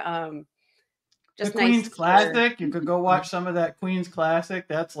admire. Just the Queen's Classic. You could go watch some of that Queen's Classic.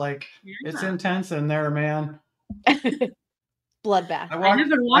 That's like it's intense in there, man. Bloodbath. I walked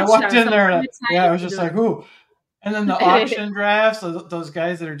in there. I was just like, ooh. And then the auction drafts, those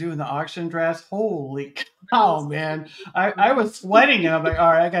guys that are doing the auction drafts, holy cow, man. I was sweating and I'm like,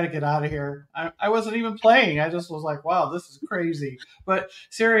 all right, I got to get out of here. I wasn't even playing. I just was like, wow, this is crazy. But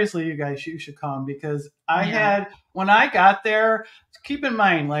seriously, you guys, you should come because when I got there, keep in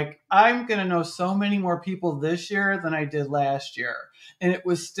mind, like I'm going to know so many more people this year than I did last year. And it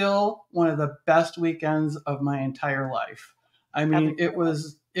was still one of the best weekends of my entire life. I mean, it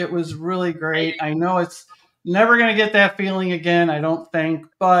was really great. I know it's never going to get that feeling again, I don't think,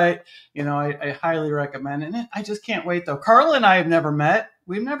 but I highly recommend it. And I just can't wait though. Carla and I have never met.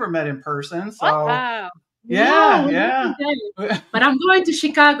 We've never met in person. So wow. Yeah. But I'm going to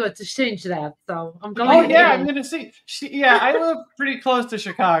Chicago to change that. So I'm going. Oh yeah, I'm going to see. I live pretty close to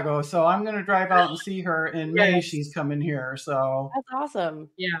Chicago, so I'm going to drive out and see her in May. She's coming here, so that's awesome.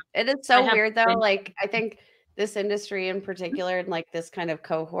 Yeah, it is so weird though. Like I think this industry in particular, and like this kind of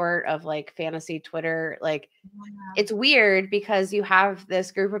cohort of like fantasy Twitter, like it's weird because you have this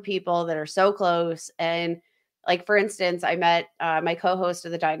group of people that are so close. And like, for instance, I met my co-host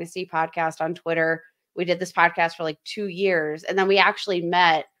of the Dynasty podcast on Twitter. We did this podcast for like 2 years. And then we actually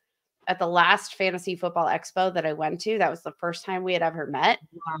met at the last fantasy football expo that I went to. That was the first time we had ever met.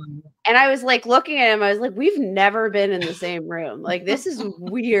 Wow. And I was like looking at him, I was like, we've never been in the same room. Like, this is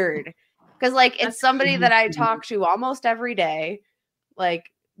weird. Because like it's somebody that I talk to almost every day,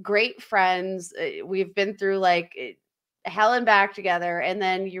 like great friends. We've been through like hell and back together. And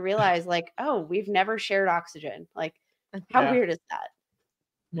then you realize like, oh, we've never shared oxygen. Like how weird is that?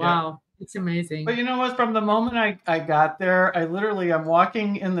 Wow. It's amazing. But you know what? From the moment I got there, I'm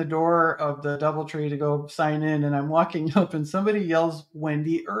walking in the door of the DoubleTree to go sign in. And I'm walking up and somebody yells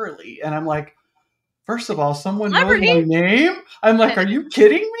Wendi early. And I'm like, first of all, someone knows my name. I'm like, are you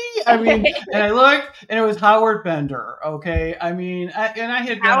kidding me? I mean, and I looked, and it was Howard Bender. Okay, I mean, I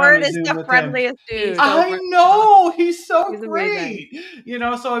had been Howard on is the friendliest dude. I know he's so great.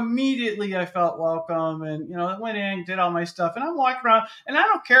 Amazing. So immediately I felt welcome, and I went in, did all my stuff, and I'm walking around, and I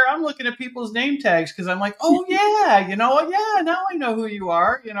don't care. I'm looking at people's name tags because I'm like, oh yeah, now I know who you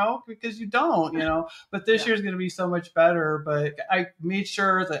are, because you don't, But this year's going to be so much better. But I made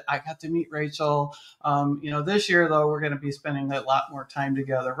sure that I got to meet Rachel. This year though, we're going to be spending a lot more time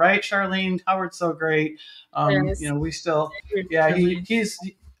together, right, Charlene? Howard's so great. We still, he's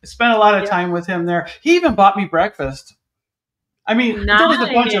spent a lot of time with him there. He even bought me breakfast. I mean, there was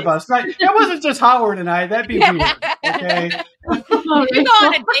a bunch of us, right? It wasn't just Howard and I. That'd be weird. Okay. You go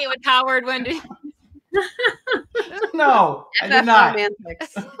on a date with Howard, Wendi? No, I did not.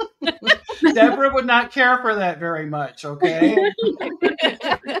 Deborah would not care for that very much. Okay.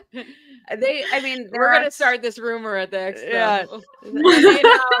 We're going to start this rumor at the expo. Yeah.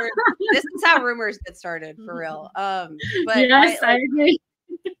 This is how rumors get started, for real. But yes, I agree.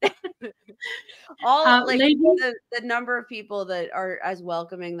 The number of people that are as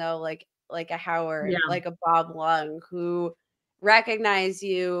welcoming though, like a Howard, like a Bob Lung, who recognize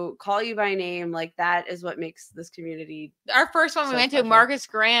you, call you by name, like that is what makes this community. Our first one we went to, Marcus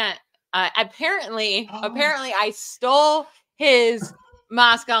Grant Apparently I stole his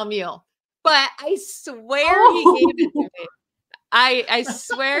Moscow Mule, but I swear he gave it to me. I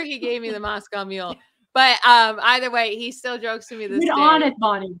swear he gave me the Moscow Mule. But either way, he still jokes to me this day. On it,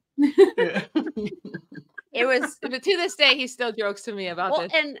 Bonnie. It was, but to this day, he still jokes to me about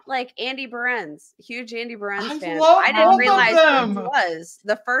this. And like Andy Behrens, huge Andy Behrens fan. love I didn't both realize of who them. he was.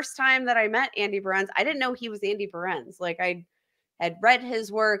 The first time that I met Andy Behrens, I didn't know he was Andy Behrens. Like I had read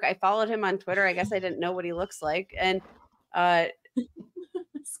his work. I followed him on Twitter. I guess I didn't know what he looks like. And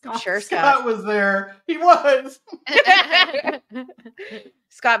Scott was there. He was.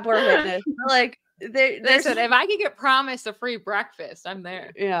 Scott bore witness. Like, listen, if I could get promised a free breakfast, I'm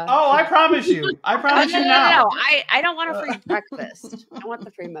there. Yeah. Oh, I promise you. I promise you now. No. I don't want a free breakfast. I want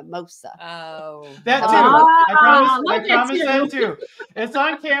the free mimosa. Oh, that too. I promise that too. It's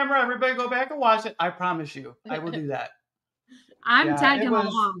on camera. Everybody go back and watch it. I promise you. I will do that. I'm tagging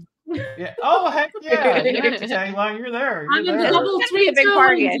along. Yeah. Oh, heck yeah. You have to tag along. You're there. I'm in the double tree. A big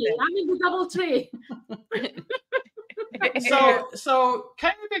party. I'm in the double tree. So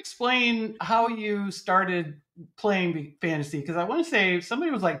kind of explain how you started playing fantasy, because I want to say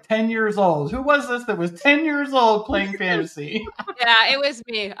somebody was like 10 years old. Who was this that was 10 years old playing fantasy? Yeah, it was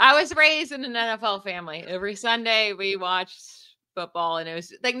me. I was raised in an NFL family. Every Sunday we watched football, and it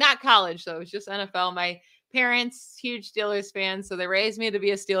was like not college, so it was just NFL. My parents, huge Steelers fans, so they raised me to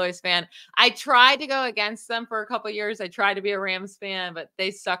be a Steelers fan. I tried to go against them for a couple of years. I tried to be a Rams fan, but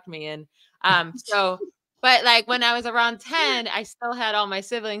they sucked me in. But like when I was around 10, I still had all my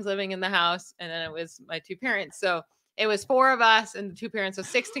siblings living in the house, and then it was my two parents. So it was 4 of us and the 2 parents, so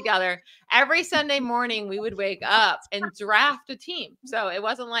 6 together. Every Sunday morning we would wake up and draft a team. So it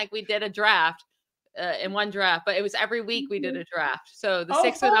wasn't like we did a draft in one draft, but it was every week we did a draft. So the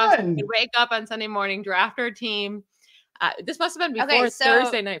 6 of us would wake up on Sunday morning, draft our team. This must have been before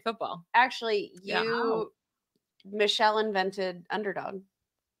Thursday Night Football. Actually, Michelle invented Underdog.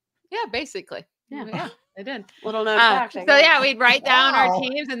 Yeah, basically. Yeah, I did. Little known fact. So yeah, we'd write down our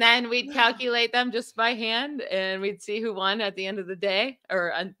teams, and then we'd calculate them just by hand, and we'd see who won at the end of the day,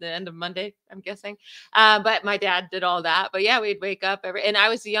 or at the end of Monday, I'm guessing. But my dad did all that. But yeah, we'd wake up and I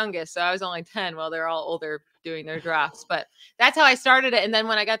was the youngest, so I was only 10 while they're all older doing their drafts. But that's how I started it. And then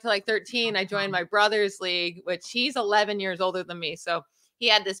when I got to like 13, I joined my brother's league, which he's 11 years older than me. So he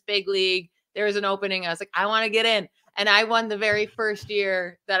had this big league. There was an opening. I was like, I want to get in. And I won the very first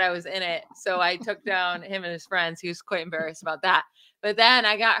year that I was in it. So I took down him and his friends. He was quite embarrassed about that. But then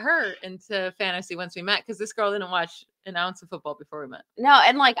I got her into fantasy once we met, because this girl didn't watch an ounce of football before we met. No,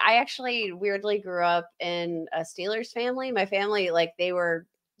 and like I actually weirdly grew up in a Steelers family. My family, like they were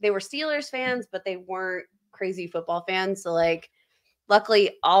Steelers fans, but they weren't crazy football fans. So like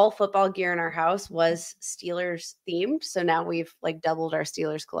luckily all football gear in our house was Steelers themed. So now we've like doubled our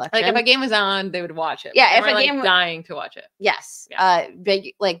Steelers collection. Like if a game was on, they would watch it. Yeah, if a game dying to watch it. Yes. Yeah.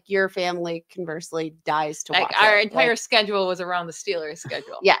 Like your family conversely dies to watch it. Our entire schedule was around the Steelers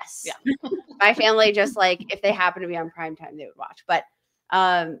schedule. Yes. Yeah. My family just like if they happen to be on primetime, they would watch. But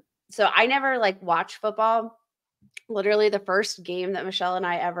so I never like watched football. Literally the first game that Michelle and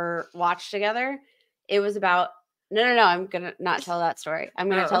I ever watched together, it was about No, I'm gonna not tell that story. I'm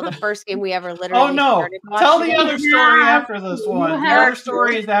gonna tell the first game we ever literally. Oh no! Tell the other story after this one. The other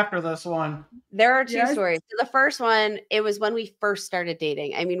story is after this one. There are 2 stories. So the first one, it was when we first started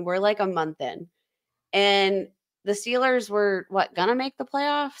dating. I mean, we're like a month in, and the Steelers were gonna make the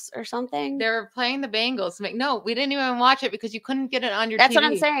playoffs or something. They were playing the Bengals. No, we didn't even watch it because you couldn't get it on your That's TV. what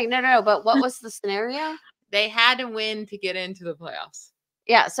I'm saying. No. But what was the scenario? They had to win to get into the playoffs.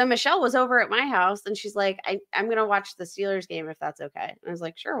 Yeah, so Michelle was over at my house and she's like, I'm going to watch the Steelers game if that's okay. And I was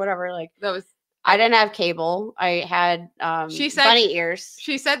like, sure, whatever. Like I didn't have cable. I had she said, bunny ears.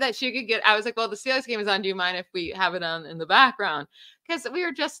 She said that she could get, I was like, well, the Steelers game is on. Do you mind if we have it on in the background? Because we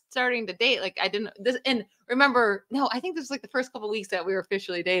were just starting to date. Like I didn't, and remember, no, I think this was like the first couple of weeks that we were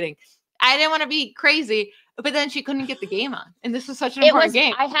officially dating. I didn't want to be crazy, but then she couldn't get the game on. And this was such an important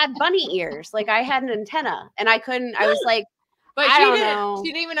game. I had bunny ears. Like I had an antenna and I couldn't, I was like, but she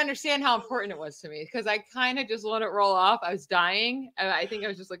didn't even understand how important it was to me because I kind of just let it roll off. I was dying. I think I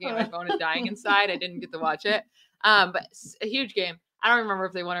was just looking at my phone and dying inside. I didn't get to watch it. But a huge game. I don't remember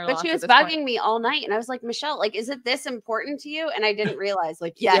if they won or lost. But she was bugging me all night. And I was like, Michelle, like, is it this important to you? And I didn't realize,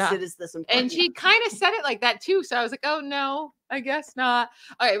 like, yes, it is this important. And she kind of said it like that too. So I was like, oh no, I guess not.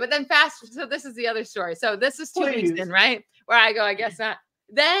 All right. But then so this is the other story. So this is 2 weeks in, right? Where I go, I guess not.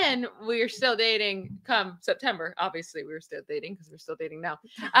 then we're still dating come September. Obviously, we were still dating because we're still dating now.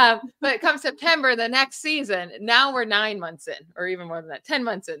 But come September, the next season, now we're 9 months in, or even more than that, 10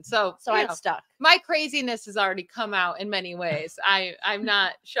 months in. So I'm stuck. My craziness has already come out in many ways. I'm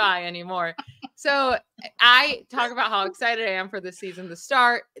not shy anymore. So I talk about how excited I am for this season to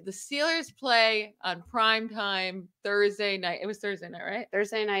start. The Steelers play on prime time Thursday night. It was Thursday night, right?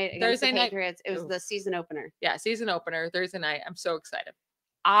 Thursday night against the Patriots. It was the season opener. Yeah, season opener Thursday night. I'm so excited.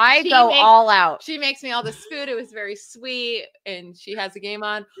 I go all out. She makes me all this food. It was very sweet, and she has a game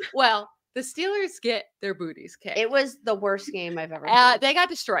on. Well, the Steelers get their booties kicked. It was the worst game I've ever seen. They got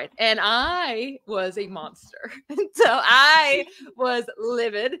destroyed, and I was a monster. So I was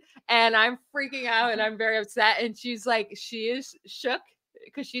livid, and I'm freaking out, and I'm very upset. And she's like, she is shook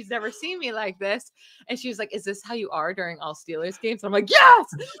because she's never seen me like this. And she was like, is this how you are during all Steelers games? And I'm like, yes,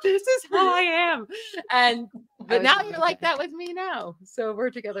 this is how I am. But now you're like that with me now. So we're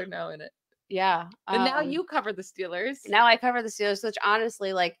together now in it. Yeah. And now you cover the Steelers. Now I cover the Steelers, which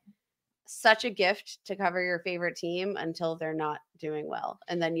honestly, like, such a gift to cover your favorite team until they're not doing well.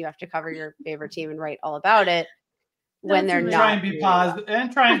 And then you have to cover your favorite team and write all about it when they're not. Try and be positive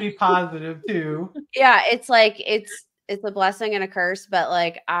and try and be positive too. Yeah, it's like it's a blessing and a curse, but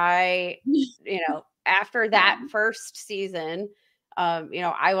like after that first season,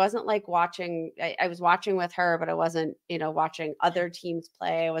 I wasn't like watching. I was watching with her, but I wasn't, watching other teams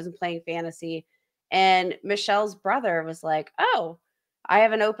play. I wasn't playing fantasy. And Michelle's brother was like, "Oh, I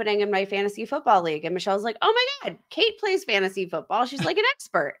have an opening in my fantasy football league." And Michelle's like, "Oh my God, Kate plays fantasy football. She's like an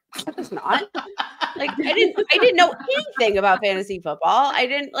expert." I was not. Like, I didn't know anything about fantasy football. I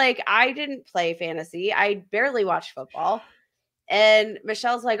didn't play fantasy. I barely watched football. And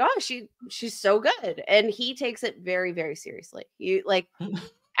Michelle's like, "Oh, she's so good." And he takes it very, very seriously.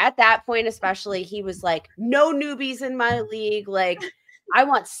 At that point, especially, he was like, "No newbies in my league. Like, I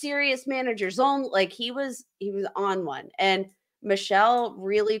want serious managers only." Like, he was on one. And Michelle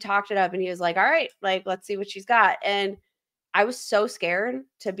really talked it up, and he was like, "All right, like, let's see what she's got." And I was so scared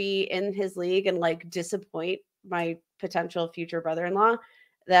to be in his league and like disappoint my potential future brother-in-law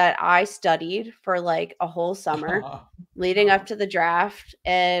that I studied for like a whole summer leading up to the draft.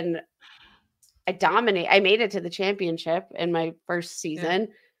 And I made it to the championship in my first season,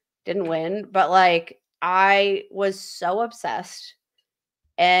 didn't win, but like I was so obsessed.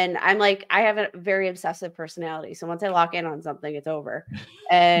 And I'm like, I have a very obsessive personality. So once I lock in on something, it's over.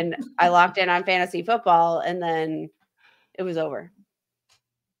 And I locked in on fantasy football, and then it was over.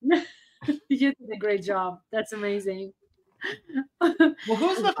 You did a great job. That's amazing. Well,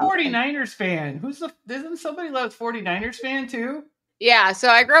 who's the 49ers fan? Isn't somebody loves 49ers fan too? Yeah, so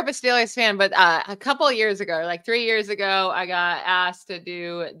I grew up a Steelers fan, but a couple of years ago, like 3 years ago, I got asked to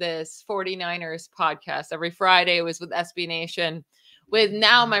do this 49ers podcast every Friday. It was with SB Nation, with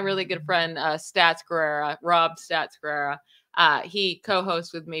now my really good friend, Rob Stats Guerrera. He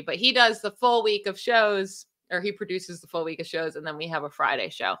co-hosts with me, but he does the full week of shows, or he produces the full week of shows, and then we have a Friday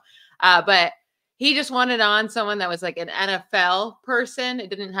show. But he just wanted on someone that was like an NFL person. It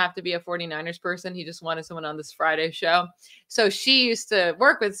didn't have to be a 49ers person. He just wanted someone on this Friday show. So she used to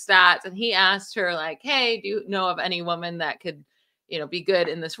work with Stats, and he asked her like, "Hey, do you know of any woman that could, be good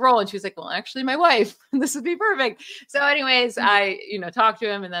in this role?" And she was like, "Well, actually my wife, this would be perfect." So anyways, I, talked to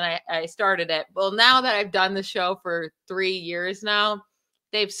him, and then I started it. Well, now that I've done the show for 3 years now,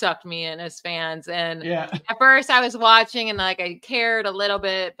 they've sucked me in as fans. And at first I was watching and like I cared a little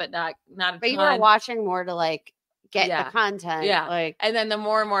bit, but not a ton. But you were watching more to like get the content. Yeah. Like, and then the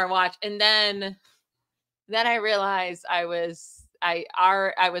more and more I watch, and then I realized I was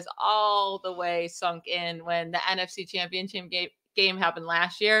all the way sunk in when the NFC Championship game happened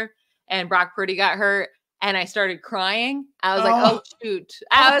last year and Brock Purdy got hurt. And I started crying. I was like, "Oh shoot!"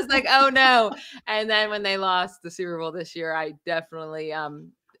 I was like, "Oh no!" And then when they lost the Super Bowl this year, I definitely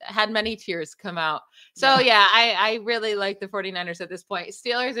had many tears come out. So I really like the 49ers at this point.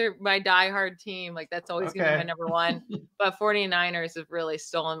 Steelers are my diehard team. Like that's always going to be my number one. But 49ers have really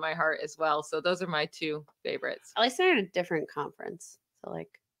stolen my heart as well. So those are my two favorites. At least they're in a different conference. So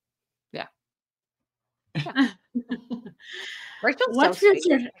like, yeah.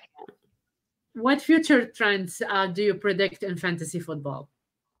 What future trends do you predict in fantasy football?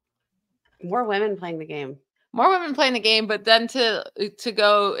 More women playing the game. More women playing the game, but then to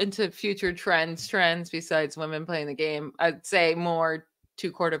go into future trends besides women playing the game, I'd say more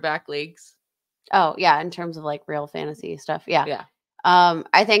 2 quarterback leagues. Oh yeah, in terms of like real fantasy stuff. Yeah. Yeah.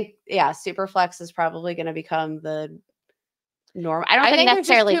 I think Superflex is probably going to become the norm. I don't think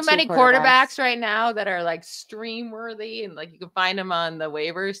necessarily there's too many quarterbacks right now that are like stream worthy and like you can find them on the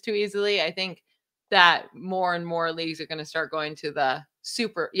waivers too easily. I think that more and more leagues are going to start going to the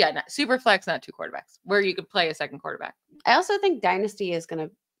super flex, not 2 quarterbacks, where you could play a second quarterback. I also think Dynasty is going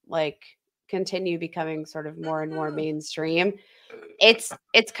to like continue becoming sort of more and more mainstream. It's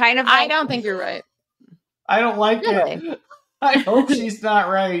kind of like, I don't think you're right. I don't like it. I hope she's not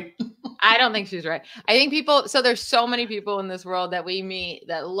right. I don't think she's right. I think there's so many people in this world that we meet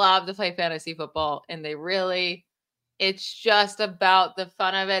that love to play fantasy football, and it's just about the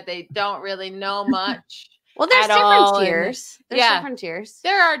fun of it. They don't really know much. Well, there's different tiers. There's different tiers.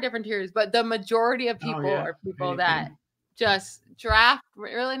 There are different tiers, but the majority of people are people that just draft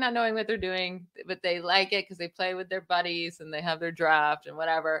really not knowing what they're doing, but they like it because they play with their buddies and they have their draft and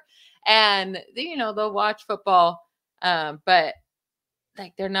whatever. And they'll watch football, but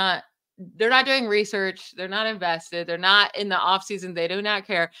like they're not doing research. They're not invested. They're not in the off season. They do not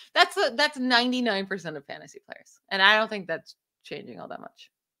care. That's 99% of fantasy players. And I don't think that's changing all that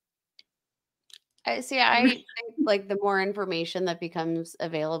much. I think like the more information that becomes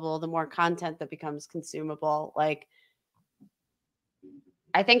available, the more content that becomes consumable. Like,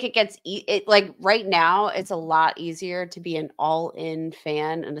 I think it gets like right now, it's a lot easier to be an all-in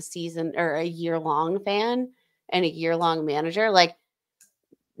fan and a season or a year-long fan and a year-long manager. Like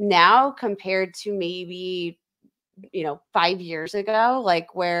now compared to maybe, 5 years ago,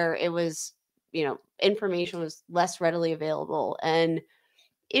 like where it was, information was less readily available and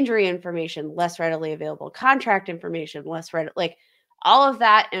injury information less readily available, contract information less readily, like all of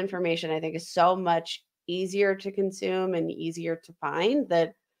that information I think is so much easier to consume and easier to find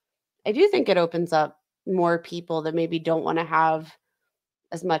that I do think it opens up more people that maybe don't want to have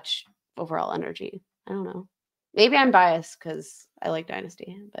as much overall energy. I don't know. Maybe I'm biased because I like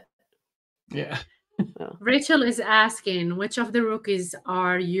Dynasty, but yeah. Rachel is asking, which of the rookies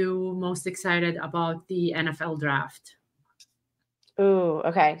are you most excited about the NFL draft? Ooh,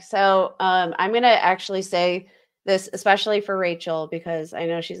 okay. So I'm going to actually say this, especially for Rachel, because I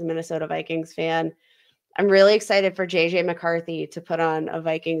know she's a Minnesota Vikings fan. I'm really excited for JJ McCarthy to put on a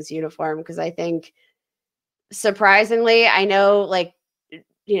Vikings uniform because I think, surprisingly, I know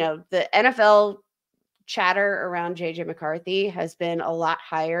the NFL chatter around JJ McCarthy has been a lot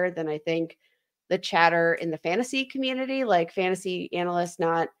higher than I think the chatter in the fantasy community, like fantasy analysts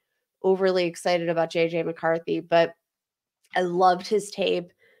not overly excited about JJ McCarthy, but I loved his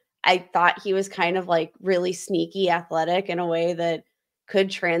tape. I thought he was kind of like really sneaky athletic in a way that could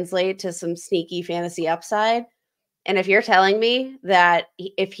translate to some sneaky fantasy upside. And if you're telling me that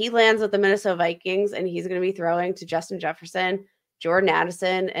if he lands with the Minnesota Vikings and he's going to be throwing to Justin Jefferson, Jordan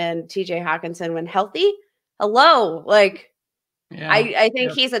Addison, and TJ Hawkinson when healthy, hello. Like, I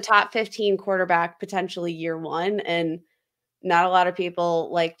think he's a top 15 quarterback, potentially year one. And not a lot of people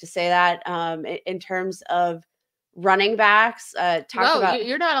like to say that in terms of running backs.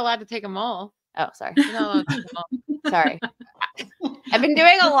 You're not allowed to take them all. Oh, sorry. You're not allowed to take them all. Sorry. I've been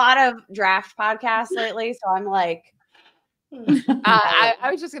doing a lot of draft podcasts lately, so I'm like. I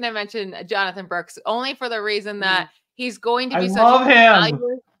was just going to mention Jonathan Brooks only for the reason that he's going to be such a good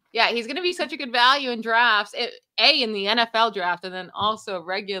value. Yeah, he's going to be such a good value in drafts, in the NFL draft, and then also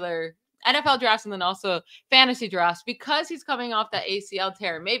regular NFL drafts, and then also fantasy drafts, because he's coming off that ACL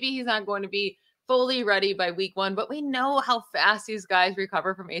tear. Maybe he's not going to be fully ready by week 1, but we know how fast these guys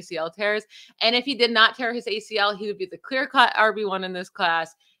recover from ACL tears. And if he did not tear his ACL, he would be the clear-cut RB1 in this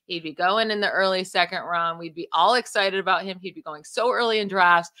class. He'd be going in the early second round. We'd be all excited about him. He'd be going so early in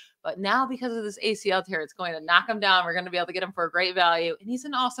drafts. But now because of this ACL tear, it's going to knock him down. We're going to be able to get him for a great value. And he's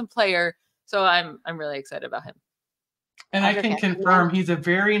an awesome player. So I'm really excited about him. And I can confirm he's a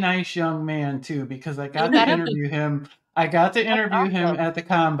very nice young man too, because I got to interview him. I got to interview him at the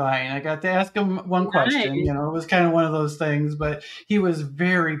combine. I got to ask him one question. It was kind of one of those things, but he was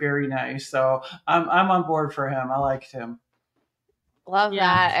very, very nice. So I'm on board for him. I liked him. Love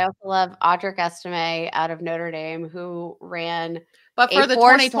that. I also love Audric Estime out of Notre Dame, who ran. But for the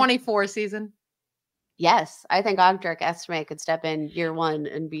 2024 season? Yes. I think Audric Estime could step in year 1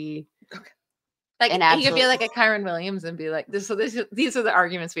 and be like, he could be like a Kyron Williams and be like, these are the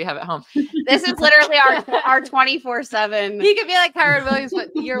arguments we have at home. This is literally our 24/7. He could be like Kyron Williams, but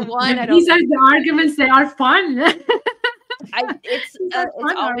year 1. These are the arguments. They are fun. It's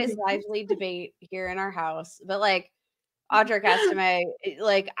always lively debate here in our house, but like, Audric Estime,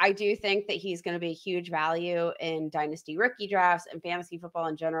 like, I do think that he's going to be a huge value in dynasty rookie drafts and fantasy football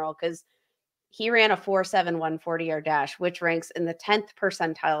in general, because he ran a 4.7 140-yard dash, which ranks in the 10th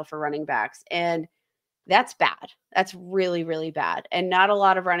percentile for running backs. And that's bad. That's really, really bad. And not a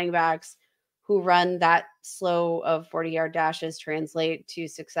lot of running backs who run that slow of 40-yard dashes translate to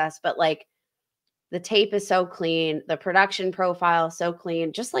success. But like, the tape is so clean. The production profile so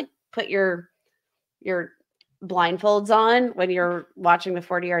clean. Just like put your your blindfolds on when you're watching the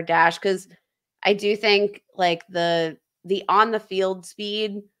 40-yard dash, because I do think like the on the field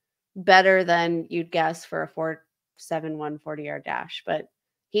speed better than you'd guess for a 4.71 40-yard dash. But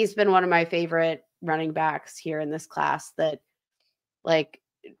he's been one of my favorite running backs here in this class that, like,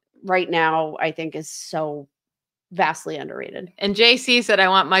 right now I think is so vastly underrated. And JC said, I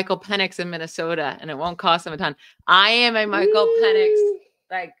want Michael Penix in Minnesota and it won't cost him a ton. I am a Michael Penix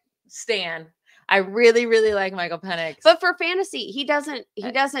like stan. I really, really like Michael Penix. But for fantasy, he doesn't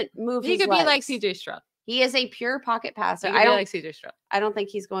move He his could legs. be like CJ Stroud. He is a pure pocket passer. I don't like CJ Stroud. I don't think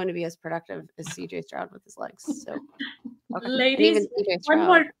he's going to be as productive as CJ Stroud with his legs. So, okay. Ladies,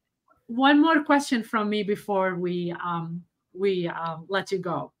 one more question from me before we let you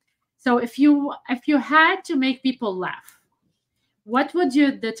go. So, if you had to make people laugh, what would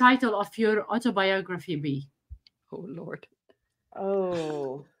the title of your autobiography be? Oh Lord.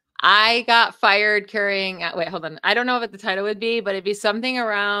 Oh. I got fired carrying. Wait, hold on. I don't know what the title would be, but it'd be something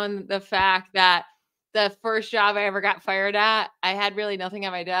around the fact that the first job I ever got fired at, I had really nothing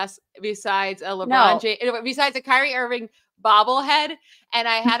on my desk besides a LeBron James, besides a Kyrie Irving bobblehead, and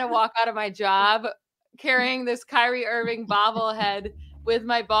I had to walk out of my job carrying this Kyrie Irving bobblehead with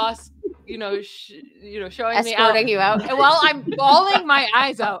my boss, showing me out. You out. And while I'm bawling my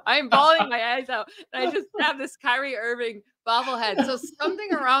eyes out, and I just have this Kyrie Irving bobblehead. So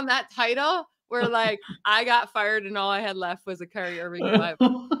something around that title where like I got fired and all I had left was a Kyrie Irving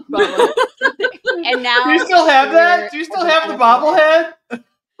bobblehead. And now, do you still have that? Do you still have the bobblehead?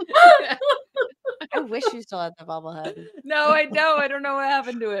 I wish you still had the bobblehead. No, I don't. I don't know what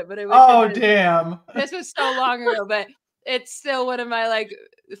happened to it, but I wish. Oh, damn! This was so long ago, but it's still one of my like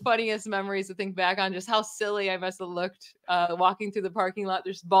funniest memories to think back on. Just how silly I must have looked walking through the parking lot,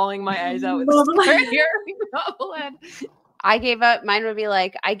 just bawling my eyes out with this Kyrie Irving bobblehead. I gave up. Mine would be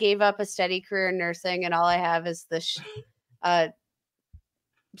like, I gave up a steady career in nursing, and all I have is this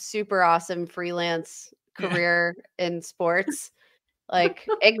super awesome freelance career in sports. Like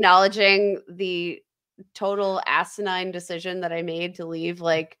acknowledging the total asinine decision that I made to leave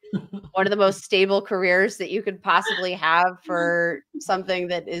like one of the most stable careers that you could possibly have for something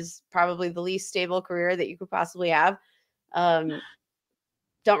that is probably the least stable career that you could possibly have. Don't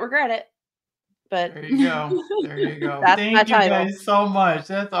regret it. But there you go. There you go. That's Thank my you title. guys so much.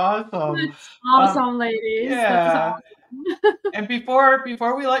 That's awesome. That's awesome, ladies. Yeah. That's awesome. And before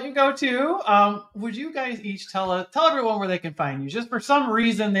we let you go too, would you guys each tell everyone where they can find you? Just for some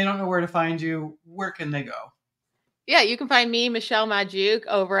reason they don't know where to find you. Where can they go? Yeah, you can find me, Michelle Magdziuk,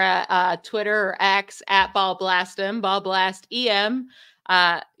 over at Twitter or X at BallBlastEm, BallBlastEM.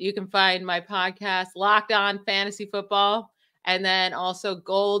 You can find my podcast, Locked On Fantasy Football, and then also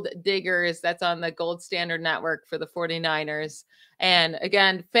Gold Diggers. That's on the Gold Standard Network for the 49ers. And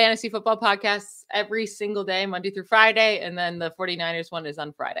again, fantasy football podcasts every single day, Monday through Friday. And then the 49ers one is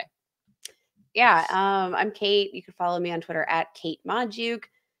on Friday. Yeah. I'm Kate. You can follow me on Twitter at Kate Magdziuk.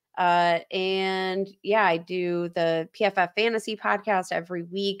 And yeah, I do the PFF Fantasy podcast every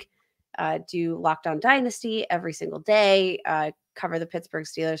week. Do Locked On Dynasty every single day. Cover the Pittsburgh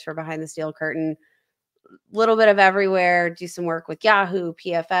Steelers for Behind the Steel Curtain. Little bit of everywhere. Do some work with Yahoo,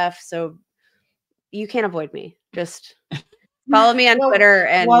 PFF. So you can't avoid me. Just follow me on Twitter.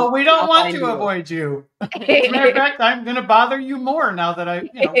 And we don't want to avoid you. As a matter of fact, I'm going to bother you more now that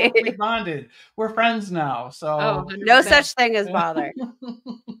we bonded. We're friends now. So no such thing as bother.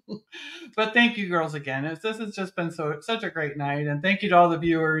 But thank you, girls, again. This has just been such a great night. And thank you to all the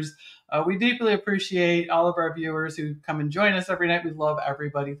viewers. We deeply appreciate all of our viewers who come and join us every night. We love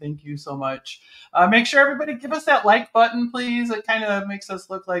everybody. Thank you so much. Make sure everybody give us that like button, please. It kind of makes us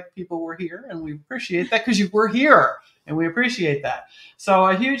look like people were here. And we appreciate that because you were here. And we appreciate that. So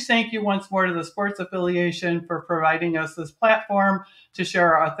a huge thank you once more to the Sports Affiliation for providing us this platform to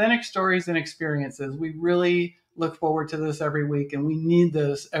share our authentic stories and experiences. We really look forward to this every week, and we need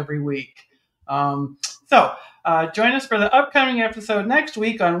this every week. So join us for the upcoming episode next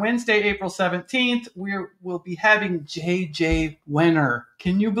week on Wednesday, April 17th. We'll be having JJ Winner.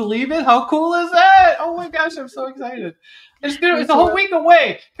 Can you believe it? How cool is that? Oh my gosh, I'm so excited. It's a whole week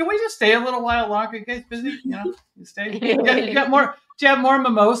away. Can we just stay a little while longer? You guys busy? You stay. You got more. Do you have more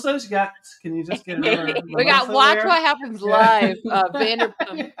mimosas? Can you just get another? We got Watch there? What Happens Live.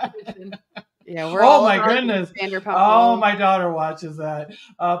 Vanderpump. Yeah, we're oh my goodness! Oh, my daughter watches that.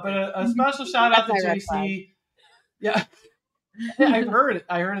 But a special shout out to JC. Yeah, I've heard it.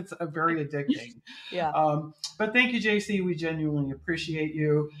 I heard it's very addicting. Yeah. But thank you, JC. We genuinely appreciate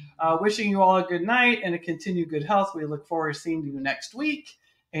you. Wishing you all a good night and a continued good health. We look forward to seeing you next week.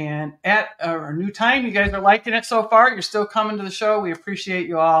 And at our new time, you guys are liking it so far. You're still coming to the show. We appreciate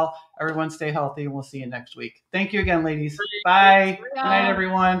you all. Everyone stay healthy, and we'll see you next week. Thank you again, ladies. Bye. Good night,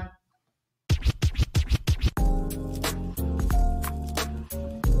 everyone.